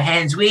clapping in our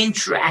hands. We were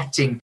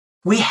interacting.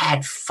 We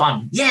had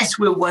fun. Yes,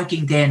 we were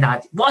working day and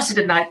night. Was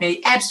it a nightmare?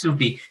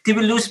 Absolutely. Did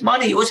we lose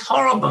money? It was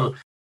horrible.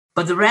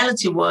 But the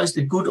reality was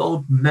the good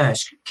old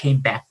Maersk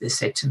came back, they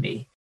said to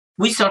me.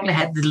 We suddenly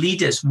had the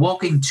leaders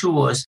walking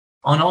tours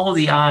on all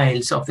the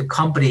aisles of the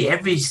company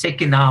every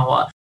second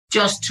hour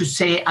just to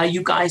say, are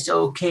you guys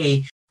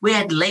okay? We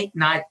had late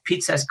night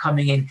pizzas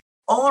coming in.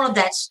 All of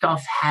that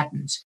stuff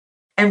happens.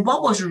 And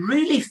what was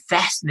really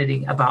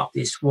fascinating about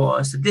this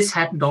was that this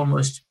happened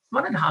almost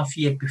 1.5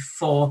 years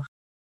before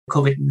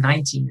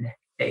COVID-19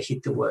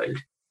 hit the world.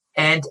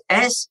 And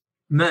as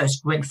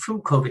Maersk went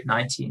through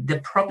COVID-19, they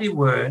probably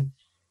were,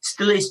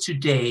 still is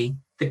today,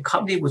 the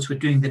company which were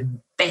doing the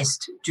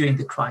best during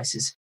the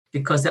crisis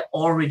because they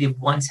already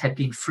once had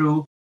been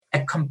through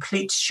a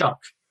complete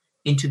shock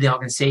into the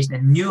organization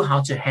and knew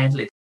how to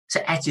handle it.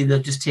 So actually, they're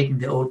just taking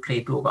the old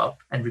playbook up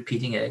and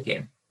repeating it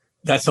again.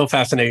 That's so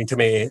fascinating to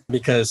me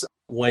because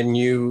when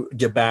you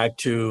get back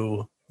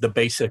to the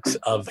basics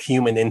of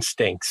human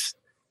instincts,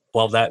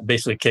 well, that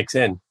basically kicks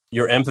in.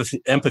 Your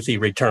empathy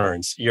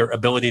returns. Your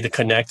ability to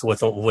connect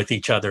with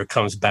each other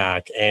comes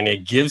back, and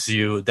it gives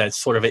you that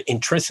sort of an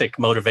intrinsic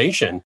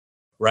motivation,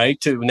 right?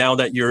 To now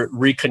that you're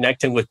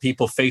reconnecting with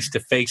people face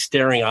to face,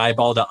 staring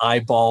eyeball to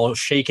eyeball,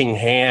 shaking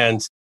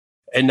hands,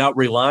 and not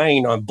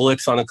relying on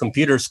blips on a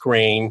computer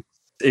screen.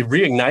 It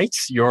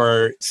reignites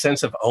your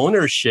sense of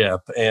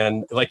ownership.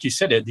 And like you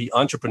said, the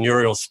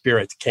entrepreneurial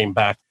spirit came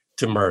back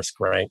to Maersk,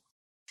 right?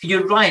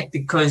 You're right,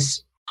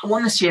 because I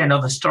want to share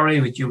another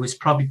story with you, which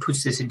probably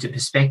puts this into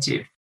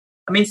perspective.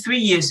 3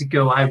 years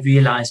ago, I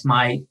realized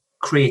my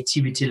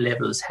creativity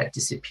levels had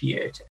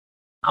disappeared.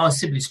 I was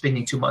simply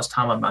spending too much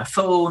time on my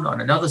phone,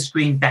 on another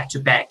screen, back to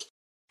back.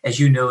 As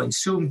you know, in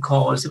Zoom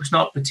calls, it was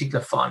not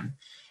particularly fun.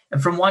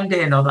 And from one day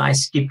to another, I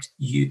skipped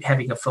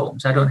having a phone.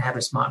 So I don't have a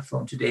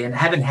smartphone today and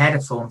haven't had a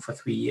phone for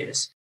 3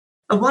 years.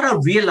 And what I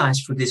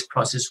realized through this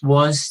process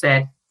was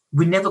that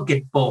we never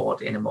get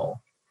bored anymore.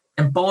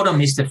 And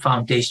boredom is the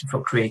foundation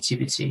for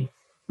creativity.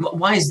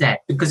 Why is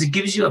that? Because it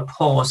gives you a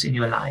pause in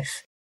your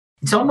life.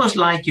 It's almost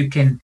like you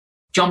can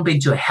jump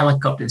into a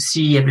helicopter and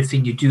see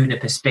everything you do in a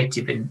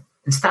perspective and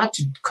start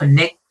to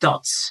connect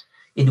dots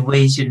in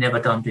ways you've never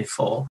done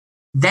before.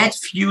 That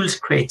fuels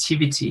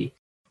creativity.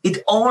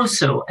 It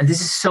also, and this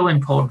is so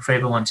important for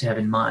everyone to have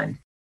in mind,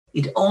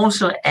 it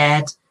also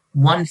adds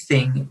one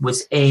thing which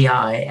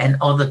AI and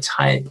other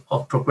type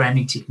of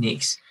programming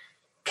techniques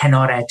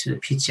cannot add to the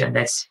picture, and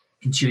that's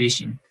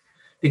intuition.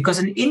 Because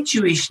an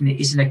intuition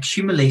is an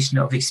accumulation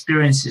of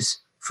experiences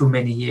through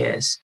many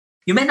years.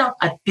 You may not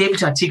be able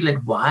to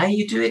articulate why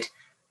you do it,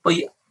 but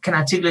you can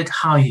articulate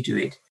how you do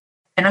it.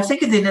 And I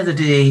think at the end of the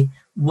day,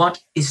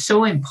 what is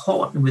so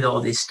important with all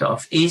this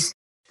stuff is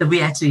that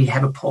we actually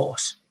have a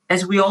pause.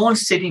 As we're all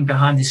sitting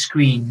behind the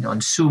screen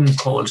on Zoom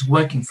calls,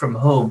 working from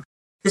home,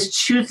 there's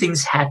two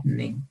things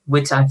happening,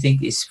 which I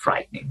think is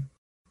frightening.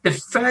 The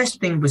first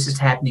thing which is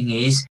happening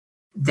is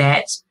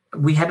that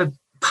we have a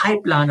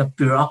pipeline of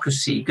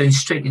bureaucracy going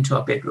straight into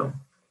our bedroom,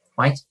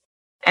 right?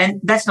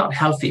 And that's not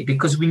healthy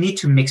because we need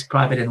to mix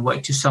private and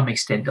work to some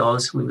extent, or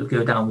else we will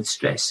go down with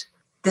stress.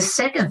 The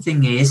second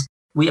thing is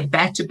we are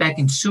back-to-back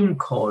in Zoom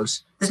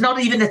calls. There's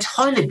not even a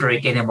toilet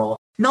break anymore.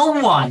 No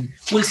one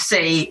will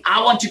say,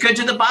 I want to go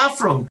to the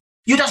bathroom.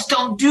 You just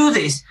don't do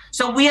this.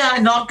 So we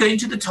are not going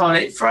to the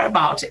toilet for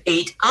about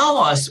 8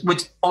 hours,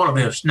 which all of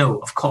us know,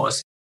 of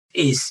course,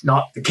 is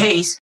not the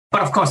case.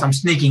 But of course, I'm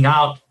sneaking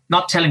out,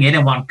 not telling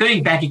anyone,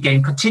 going back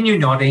again, continue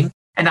nodding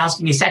and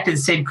asking exactly the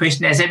same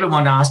question as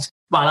everyone asked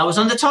while I was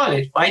on the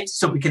toilet, right?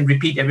 So we can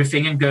repeat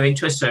everything and go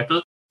into a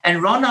circle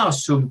and run our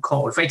Zoom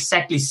call for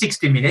exactly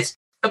 60 minutes.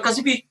 Because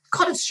if you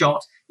cut it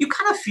short, you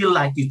kind of feel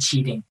like you're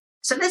cheating.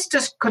 So let's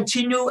just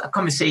continue a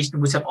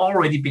conversation which have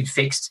already been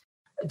fixed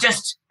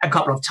just a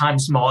couple of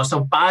times more.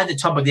 So by the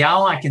top of the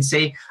hour, I can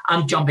say,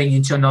 I'm jumping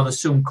into another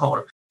Zoom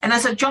call. And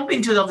as I jump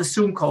into another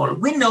Zoom call,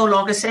 we no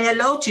longer say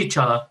hello to each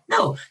other.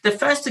 No, the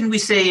first thing we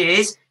say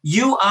is,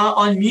 you are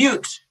on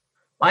mute,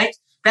 right?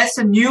 That's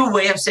a new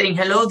way of saying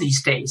hello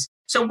these days.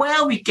 So where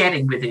are we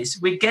getting with this?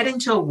 We're getting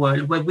to a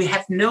world where we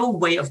have no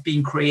way of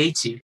being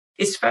creative.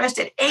 It's first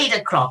at 8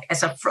 o'clock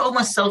as I throw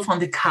myself on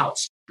the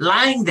couch,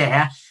 lying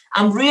there,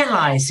 I'm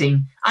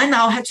realizing I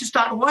now have to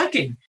start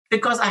working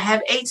because I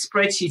have 8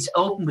 spreadsheets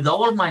open with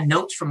all my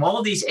notes from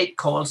all these 8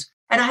 calls,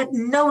 and I had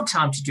no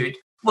time to do it.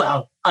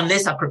 Well,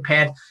 unless I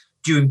prepared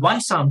during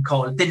one Zoom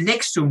call, the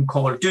next Zoom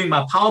call, doing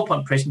my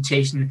PowerPoint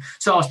presentation,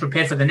 so I was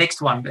prepared for the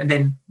next one, and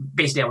then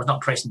basically I was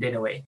not present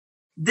anyway.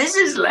 This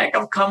is lack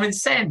of common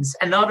sense.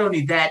 And not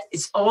only that,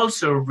 it's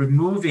also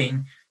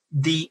removing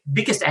the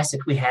biggest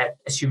asset we have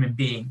as human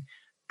beings,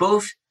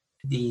 both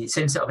the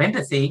sense of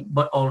empathy,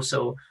 but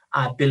also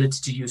our ability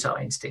to use our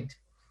instinct.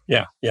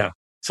 Yeah.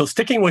 So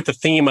sticking with the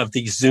theme of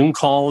these Zoom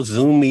calls,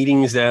 Zoom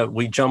meetings that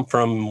we jump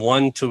from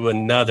one to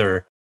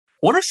another,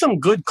 what are some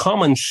good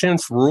common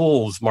sense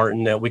rules,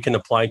 Martin, that we can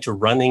apply to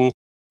running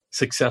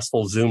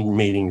successful Zoom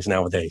meetings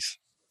nowadays?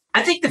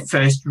 I think the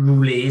first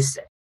rule is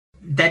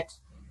that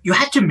you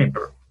have to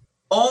remember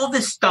all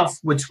the stuff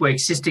which were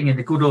existing in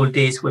the good old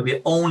days where we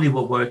only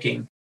were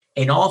working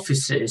in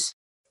offices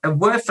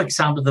were, for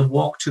example, the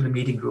walk to the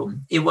meeting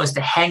room. It was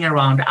the hang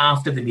around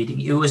after the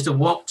meeting. It was the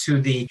walk to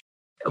the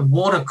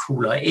water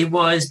cooler. It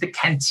was the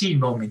canteen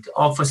moment,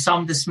 or for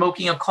some, the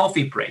smoking a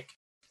coffee break.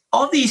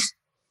 All these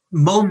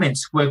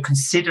moments were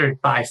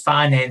considered by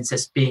finance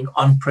as being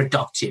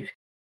unproductive.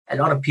 A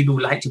lot of people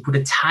would like to put a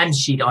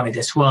timesheet on it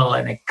as well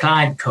and a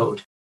client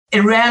code.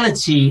 In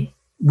reality,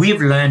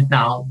 we've learned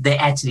now they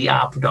actually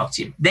are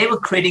productive. They were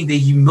creating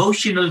the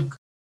emotional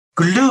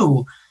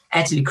glue,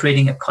 actually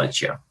creating a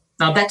culture.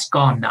 Now that's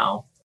gone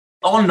now.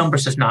 All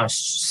numbers are now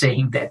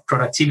saying that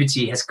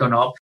productivity has gone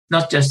up,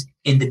 not just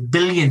in the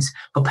billions,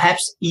 but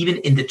perhaps even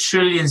in the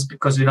trillions,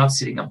 because we're not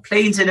sitting on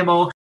planes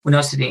anymore. We're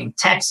not sitting in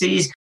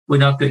taxis. We're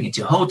not going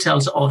into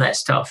hotels, all that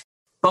stuff.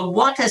 But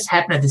what has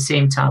happened at the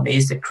same time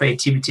is that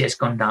creativity has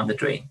gone down the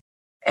drain.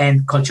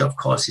 And culture, of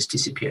course, is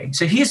disappearing.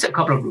 So here's a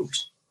couple of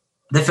rules.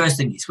 The first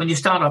thing is when you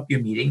start up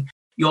your meeting,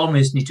 you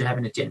always need to have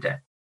an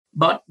agenda.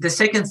 But the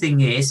second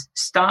thing is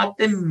start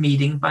the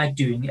meeting by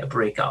doing a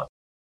breakout.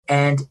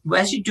 And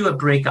as you do a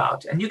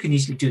breakout, and you can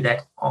easily do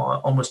that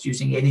almost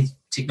using any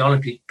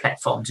technology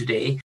platform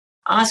today,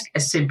 ask a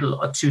simple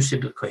or 2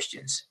 simple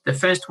questions. The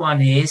first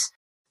one is,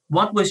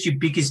 what was your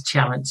biggest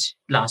challenge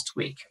last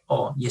week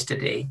or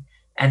yesterday,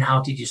 and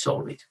how did you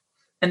solve it?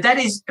 And that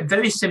is a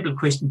very simple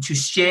question to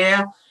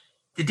share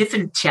the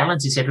different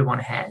challenges everyone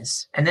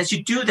has. And as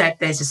you do that,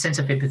 there's a sense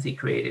of empathy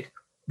created.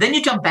 Then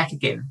you jump back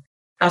again.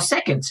 Now,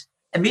 second,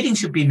 a meeting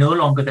should be no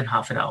longer than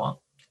half an hour.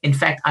 In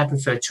fact, I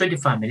prefer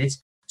 25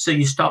 minutes. So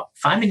you stop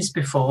 5 minutes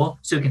before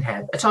so you can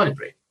have a toilet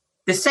break.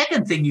 The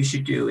second thing you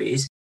should do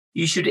is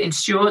you should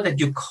ensure that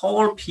you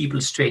call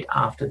people straight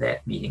after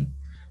that meeting.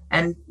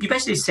 And you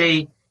basically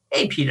say,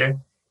 hey, Peter,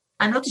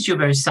 I noticed you're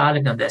very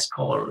silent on this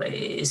call.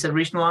 Is there a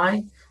reason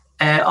why?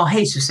 Oh,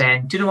 hey,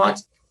 Suzanne, do you know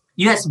what?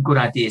 You had some good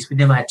ideas. We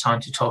never had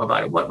time to talk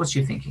about it. What's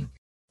your thinking?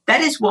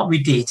 That is what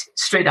we did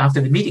straight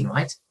after the meeting,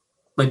 right?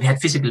 When we had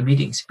physical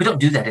meetings. We don't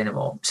do that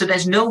anymore. So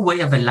there's no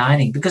way of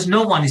aligning because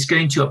no one is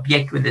going to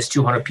object when there's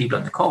 200 people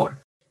on the call.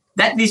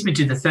 That leads me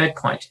to the third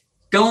point.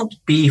 Don't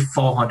be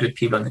 400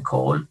 people on the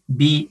call.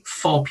 Be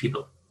 4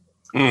 people.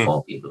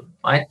 4 people,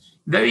 right?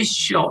 Very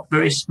short,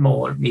 very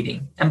small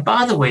meeting. And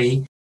by the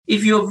way,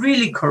 if you're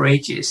really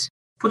courageous,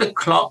 put a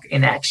clock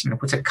in action,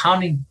 put a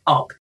counting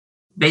up,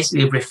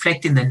 basically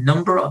reflecting the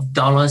number of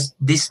dollars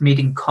this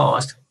meeting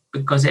cost,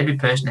 because every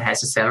person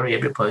has a salary,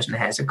 every person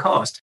has a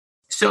cost,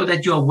 so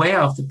that you're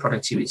aware of the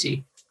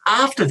productivity.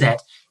 After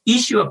that,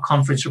 issue a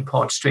conference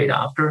report straight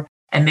after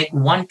and make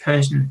one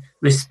person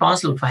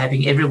responsible for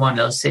having everyone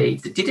else say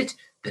if they did it,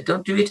 they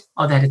don't do it,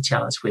 or they had a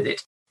challenge with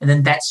it. And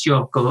then that's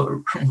your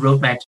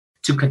roadmap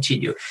to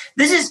continue.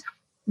 This is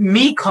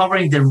me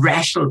covering the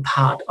rational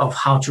part of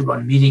how to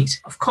run meetings.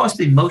 Of course,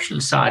 the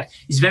emotional side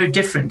is very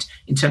different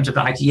in terms of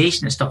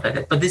ideation and stuff like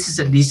that, but this is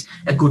at least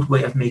a good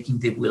way of making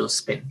the wheel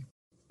spin.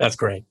 That's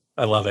great.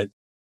 I love it.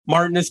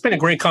 Martin, it's been a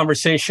great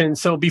conversation.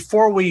 So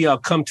before we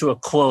come to a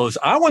close,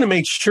 I want to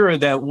make sure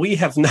that we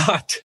have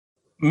not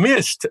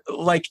missed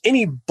like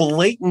any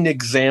blatant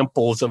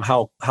examples of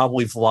how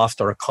we've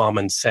lost our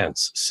common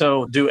sense.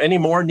 So do any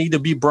more need to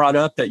be brought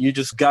up that you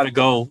just got to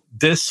go,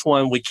 this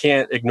one, we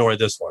can't ignore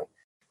this one?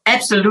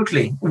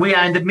 Absolutely. We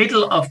are in the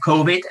middle of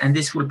COVID, and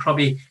this will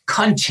probably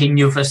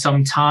continue for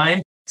some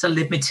time. So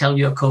let me tell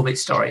you a COVID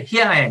story.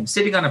 Here I am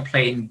sitting on a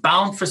plane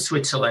bound for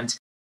Switzerland.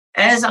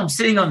 As I'm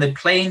sitting on the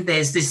plane,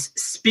 there's this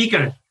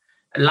speaker,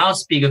 a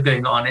loudspeaker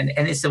going on,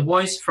 and it's a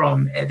voice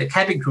from the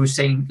cabin crew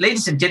saying,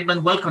 ladies and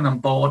gentlemen, welcome on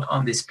board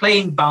on this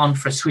plane bound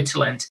for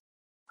Switzerland.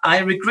 I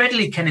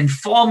regretfully can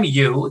inform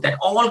you that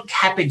all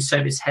cabin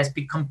service has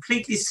been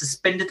completely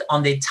suspended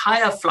on the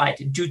entire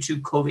flight due to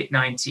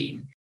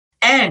COVID-19.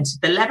 And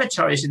the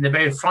lavatories in the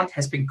very front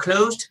has been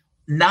closed,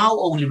 now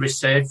only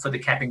reserved for the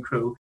cabin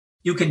crew.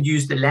 You can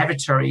use the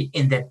lavatory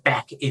in the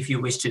back if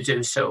you wish to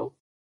do so.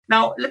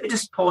 Now, let me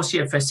just pause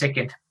here for a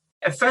second.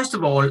 First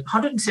of all,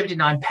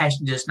 179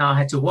 passengers now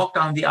had to walk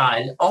down the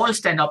aisle, all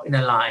stand up in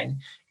a line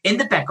in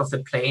the back of the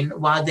plane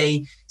while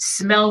they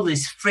smell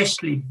this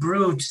freshly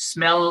brewed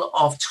smell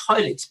of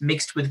toilet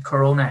mixed with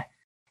Corona.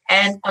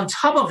 And on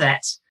top of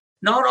that,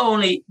 not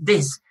only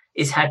this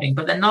is happening,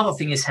 but another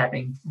thing is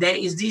happening. There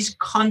is these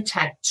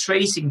contact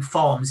tracing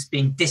forms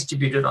being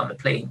distributed on the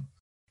plane.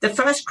 The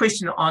first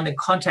question on the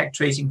contact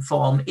tracing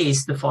form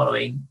is the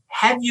following.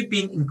 Have you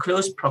been in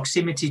close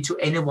proximity to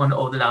anyone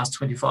over the last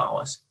 24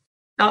 hours?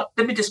 Now,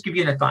 let me just give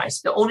you an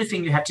advice. The only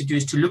thing you have to do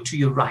is to look to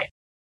your right.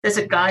 There's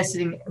a guy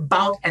sitting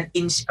about an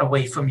inch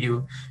away from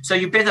you. So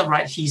you better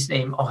write his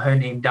name or her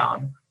name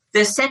down.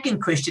 The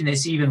second question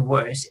is even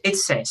worse. It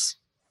says,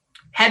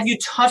 have you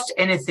touched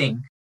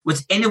anything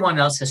which anyone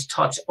else has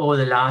touched over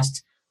the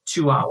last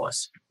 2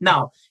 hours?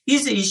 Now,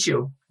 here's the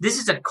issue. This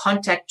is a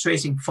contact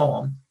tracing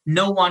form.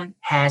 No one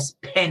has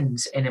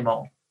pens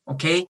anymore,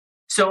 okay?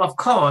 So, of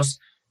course,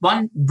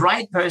 one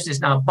bright person is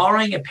now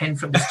borrowing a pen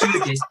from the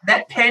stewardess.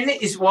 That pen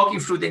is walking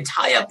through the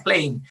entire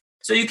plane.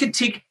 So you can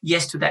tick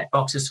yes to that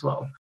box as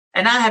well.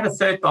 And I have a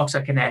third box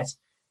I can add.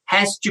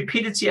 Has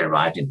stupidity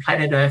arrived in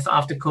planet Earth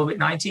after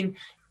COVID-19?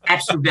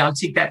 Absolutely, I'll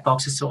tick that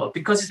box as well,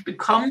 because it's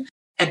become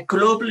a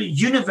globally,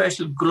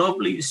 universal,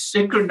 globally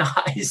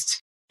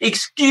synchronized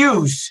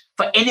excuse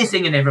for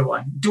anything and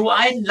everyone. Do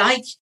I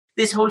like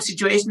this whole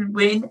situation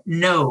we're in?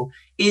 No.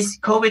 Is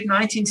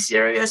COVID-19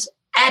 serious?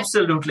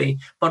 Absolutely.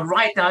 But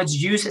right now it's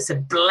used as a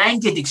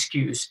blanket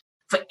excuse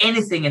for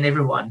anything and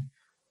everyone.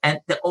 And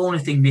the only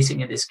thing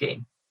missing in this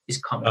game is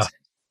common sense.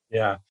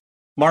 Yeah.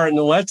 Martin,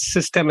 let's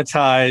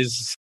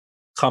systematize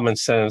common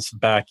sense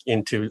back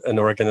into an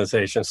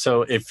organization.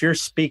 So if you're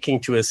speaking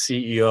to a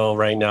CEO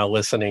right now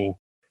listening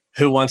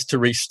who wants to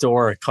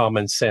restore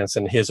common sense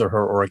in his or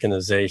her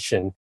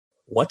organization,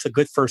 what's a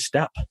good first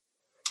step?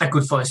 A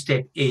good first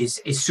step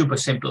is super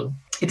simple.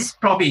 It is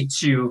probably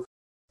to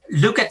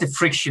look at the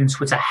frictions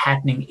which are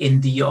happening in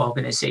the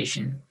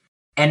organization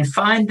and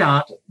find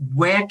out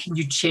where can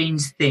you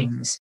change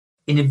things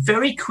in a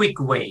very quick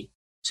way.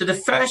 So the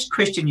first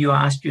question you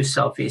ask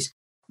yourself is,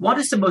 what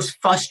is the most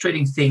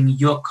frustrating thing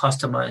your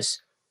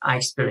customers are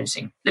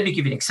experiencing? Let me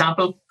give you an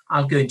example.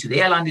 I'll go into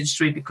the airline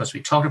industry because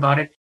we talked about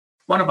it.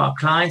 One of our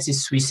clients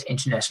is Swiss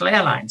International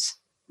Airlines.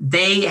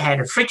 They had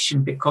a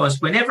friction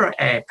because whenever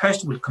a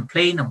person would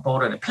complain on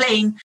board on a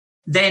plane,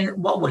 then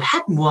what would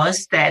happen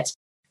was that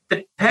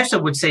the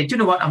person would say, do you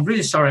know what, I'm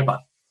really sorry about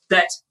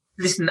that.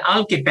 Listen,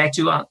 I'll get back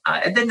to you.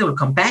 And then they will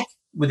come back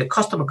with a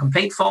customer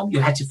complaint form.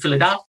 You had to fill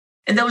it out.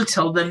 And they will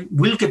tell them,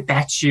 we'll get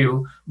back to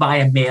you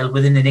via mail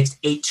within the next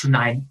 8 to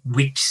 9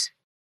 weeks.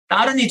 Now,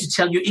 I don't need to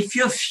tell you, if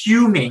you're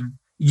fuming,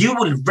 you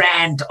will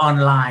rant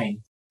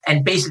online.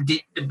 and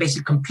basically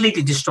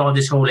completely destroy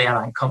this whole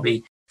airline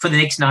company for the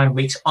next 9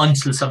 weeks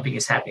until something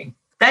is happening.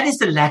 That is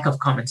the lack of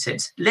common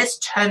sense. Let's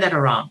turn that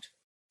around.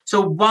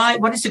 So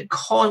what is the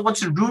cause?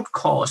 What's the root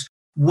cause?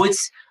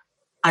 What's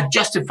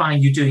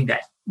justifying you doing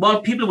that?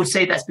 Well, people would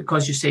say that's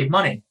because you save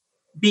money.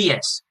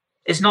 BS.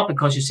 It's not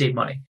because you save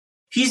money.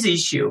 Here's the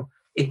issue.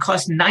 It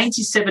costs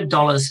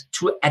 $97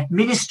 to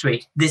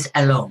administrate this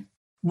alone.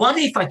 What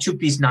if I took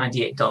these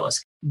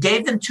 $98,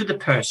 gave them to the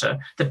purser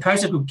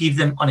would give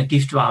them on a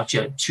gift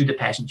voucher to the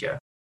passenger?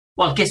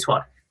 Well, guess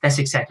what? That's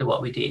exactly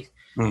what we did.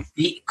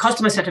 The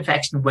customer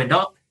satisfaction went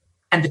up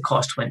and the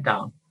cost went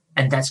down.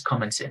 And that's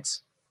common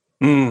sense.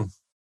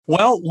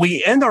 Well,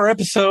 we end our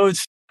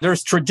episodes.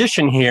 There's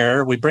tradition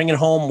here. We bring it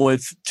home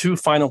with 2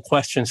 final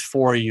questions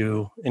for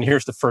you. And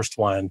here's the first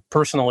one.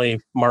 Personally,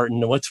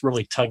 Martin, what's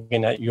really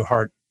tugging at your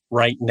heart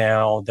right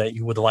now that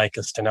you would like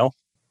us to know?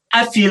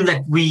 I feel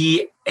that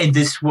we in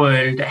this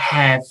world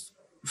have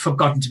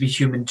forgotten to be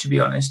human, to be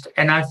honest.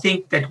 And I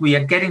think that we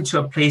are getting to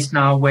a place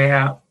now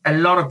where a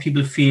lot of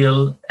people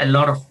feel a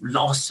lot of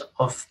loss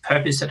of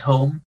purpose at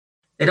home.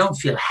 They don't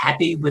feel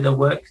happy with their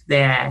work.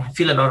 They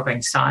feel a lot of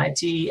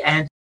anxiety.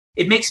 And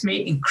it makes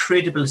me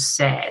incredibly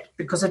sad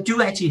because I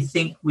do actually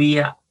think we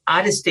are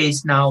at a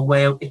stage now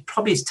where it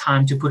probably is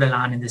time to put a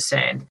line in the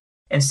sand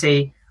and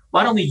say,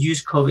 why don't we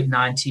use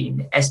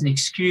COVID-19 as an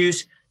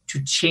excuse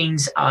to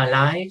change our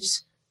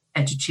lives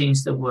and to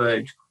change the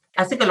world?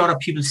 I think a lot of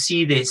people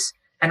see this,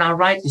 and I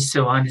rightly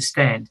so, I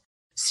understand,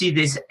 see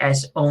this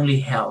as only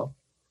hell.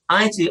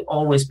 I actually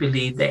always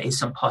believe there is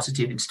some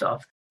positive in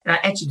stuff. And I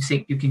actually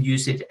think you can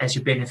use it as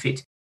your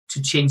benefit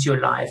to change your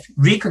life,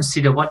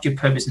 reconsider what your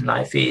purpose in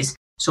life is.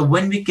 So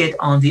when we get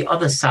on the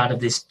other side of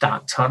this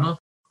dark tunnel,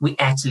 we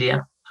actually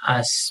are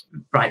as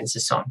bright as the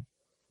sun.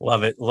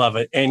 Love it. Love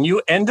it. And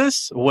you end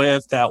us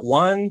with that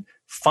one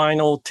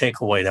final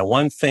takeaway, that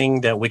one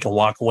thing that we can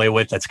walk away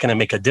with that's going to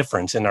make a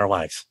difference in our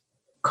lives.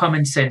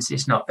 Common sense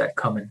is not that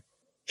common.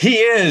 He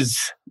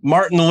is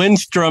Martin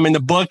Lindstrom, and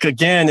the book,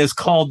 again, is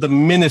called The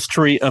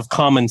Ministry of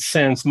Common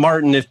Sense.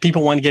 Martin, if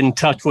people want to get in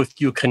touch with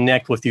you,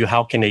 connect with you,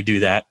 how can they do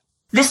that?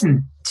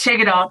 Listen, check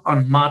it out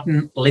on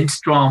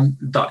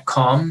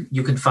martinlindstrom.com.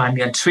 You can find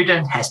me on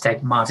Twitter,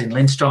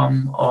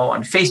 #MartinLindstrom, or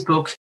on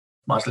Facebook,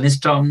 Martin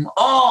Lindstrom,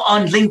 or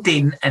on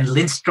LinkedIn and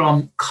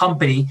Lindstrom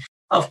Company.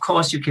 Of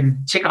course, you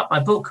can check out my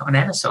book on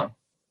Amazon.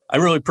 I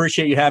really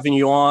appreciate you having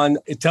you on.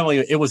 I tell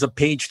you, it was a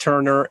page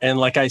turner. And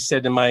like I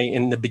said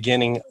in the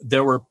beginning,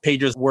 there were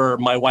pages where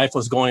my wife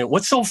was going,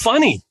 "What's so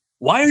funny?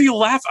 Why are you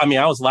laughing?" I mean,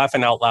 I was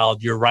laughing out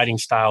loud. Your writing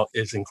style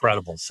is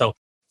incredible. So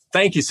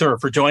thank you, sir,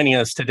 for joining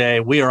us today.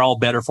 We are all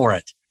better for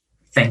it.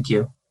 Thank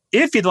you.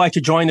 If you'd like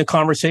to join the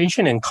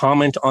conversation and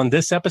comment on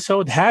this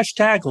episode,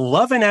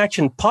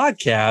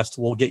 #LoveInActionPodcast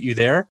will get you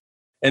there.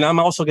 And I'm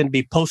also going to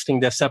be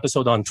posting this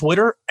episode on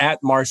Twitter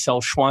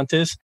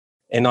 @MarcelSchwantes.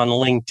 And on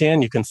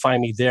LinkedIn, you can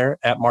find me there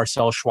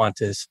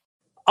 @MarcelSchwantes.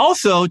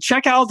 Also,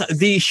 check out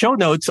the show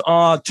notes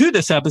to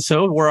this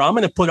episode, where I'm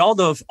going to put all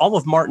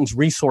of Martin's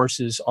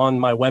resources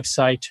on my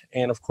website.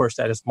 And of course,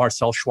 that is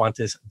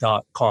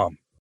marcelschwantes.com.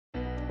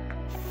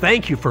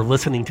 Thank you for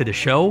listening to the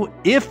show.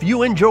 If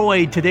you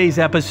enjoyed today's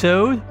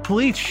episode,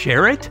 please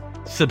share it,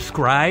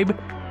 subscribe,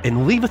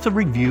 and leave us a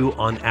review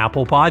on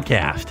Apple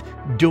Podcast.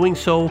 Doing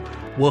so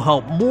will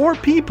help more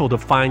people to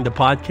find the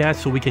podcast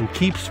so we can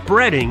keep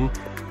spreading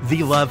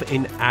the Love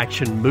in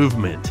Action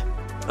movement.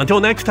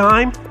 Until next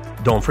time,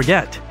 don't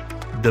forget,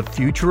 the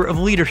future of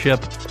leadership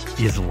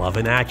is love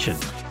in action.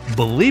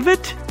 Believe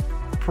it,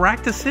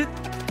 practice it,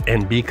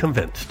 and be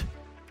convinced.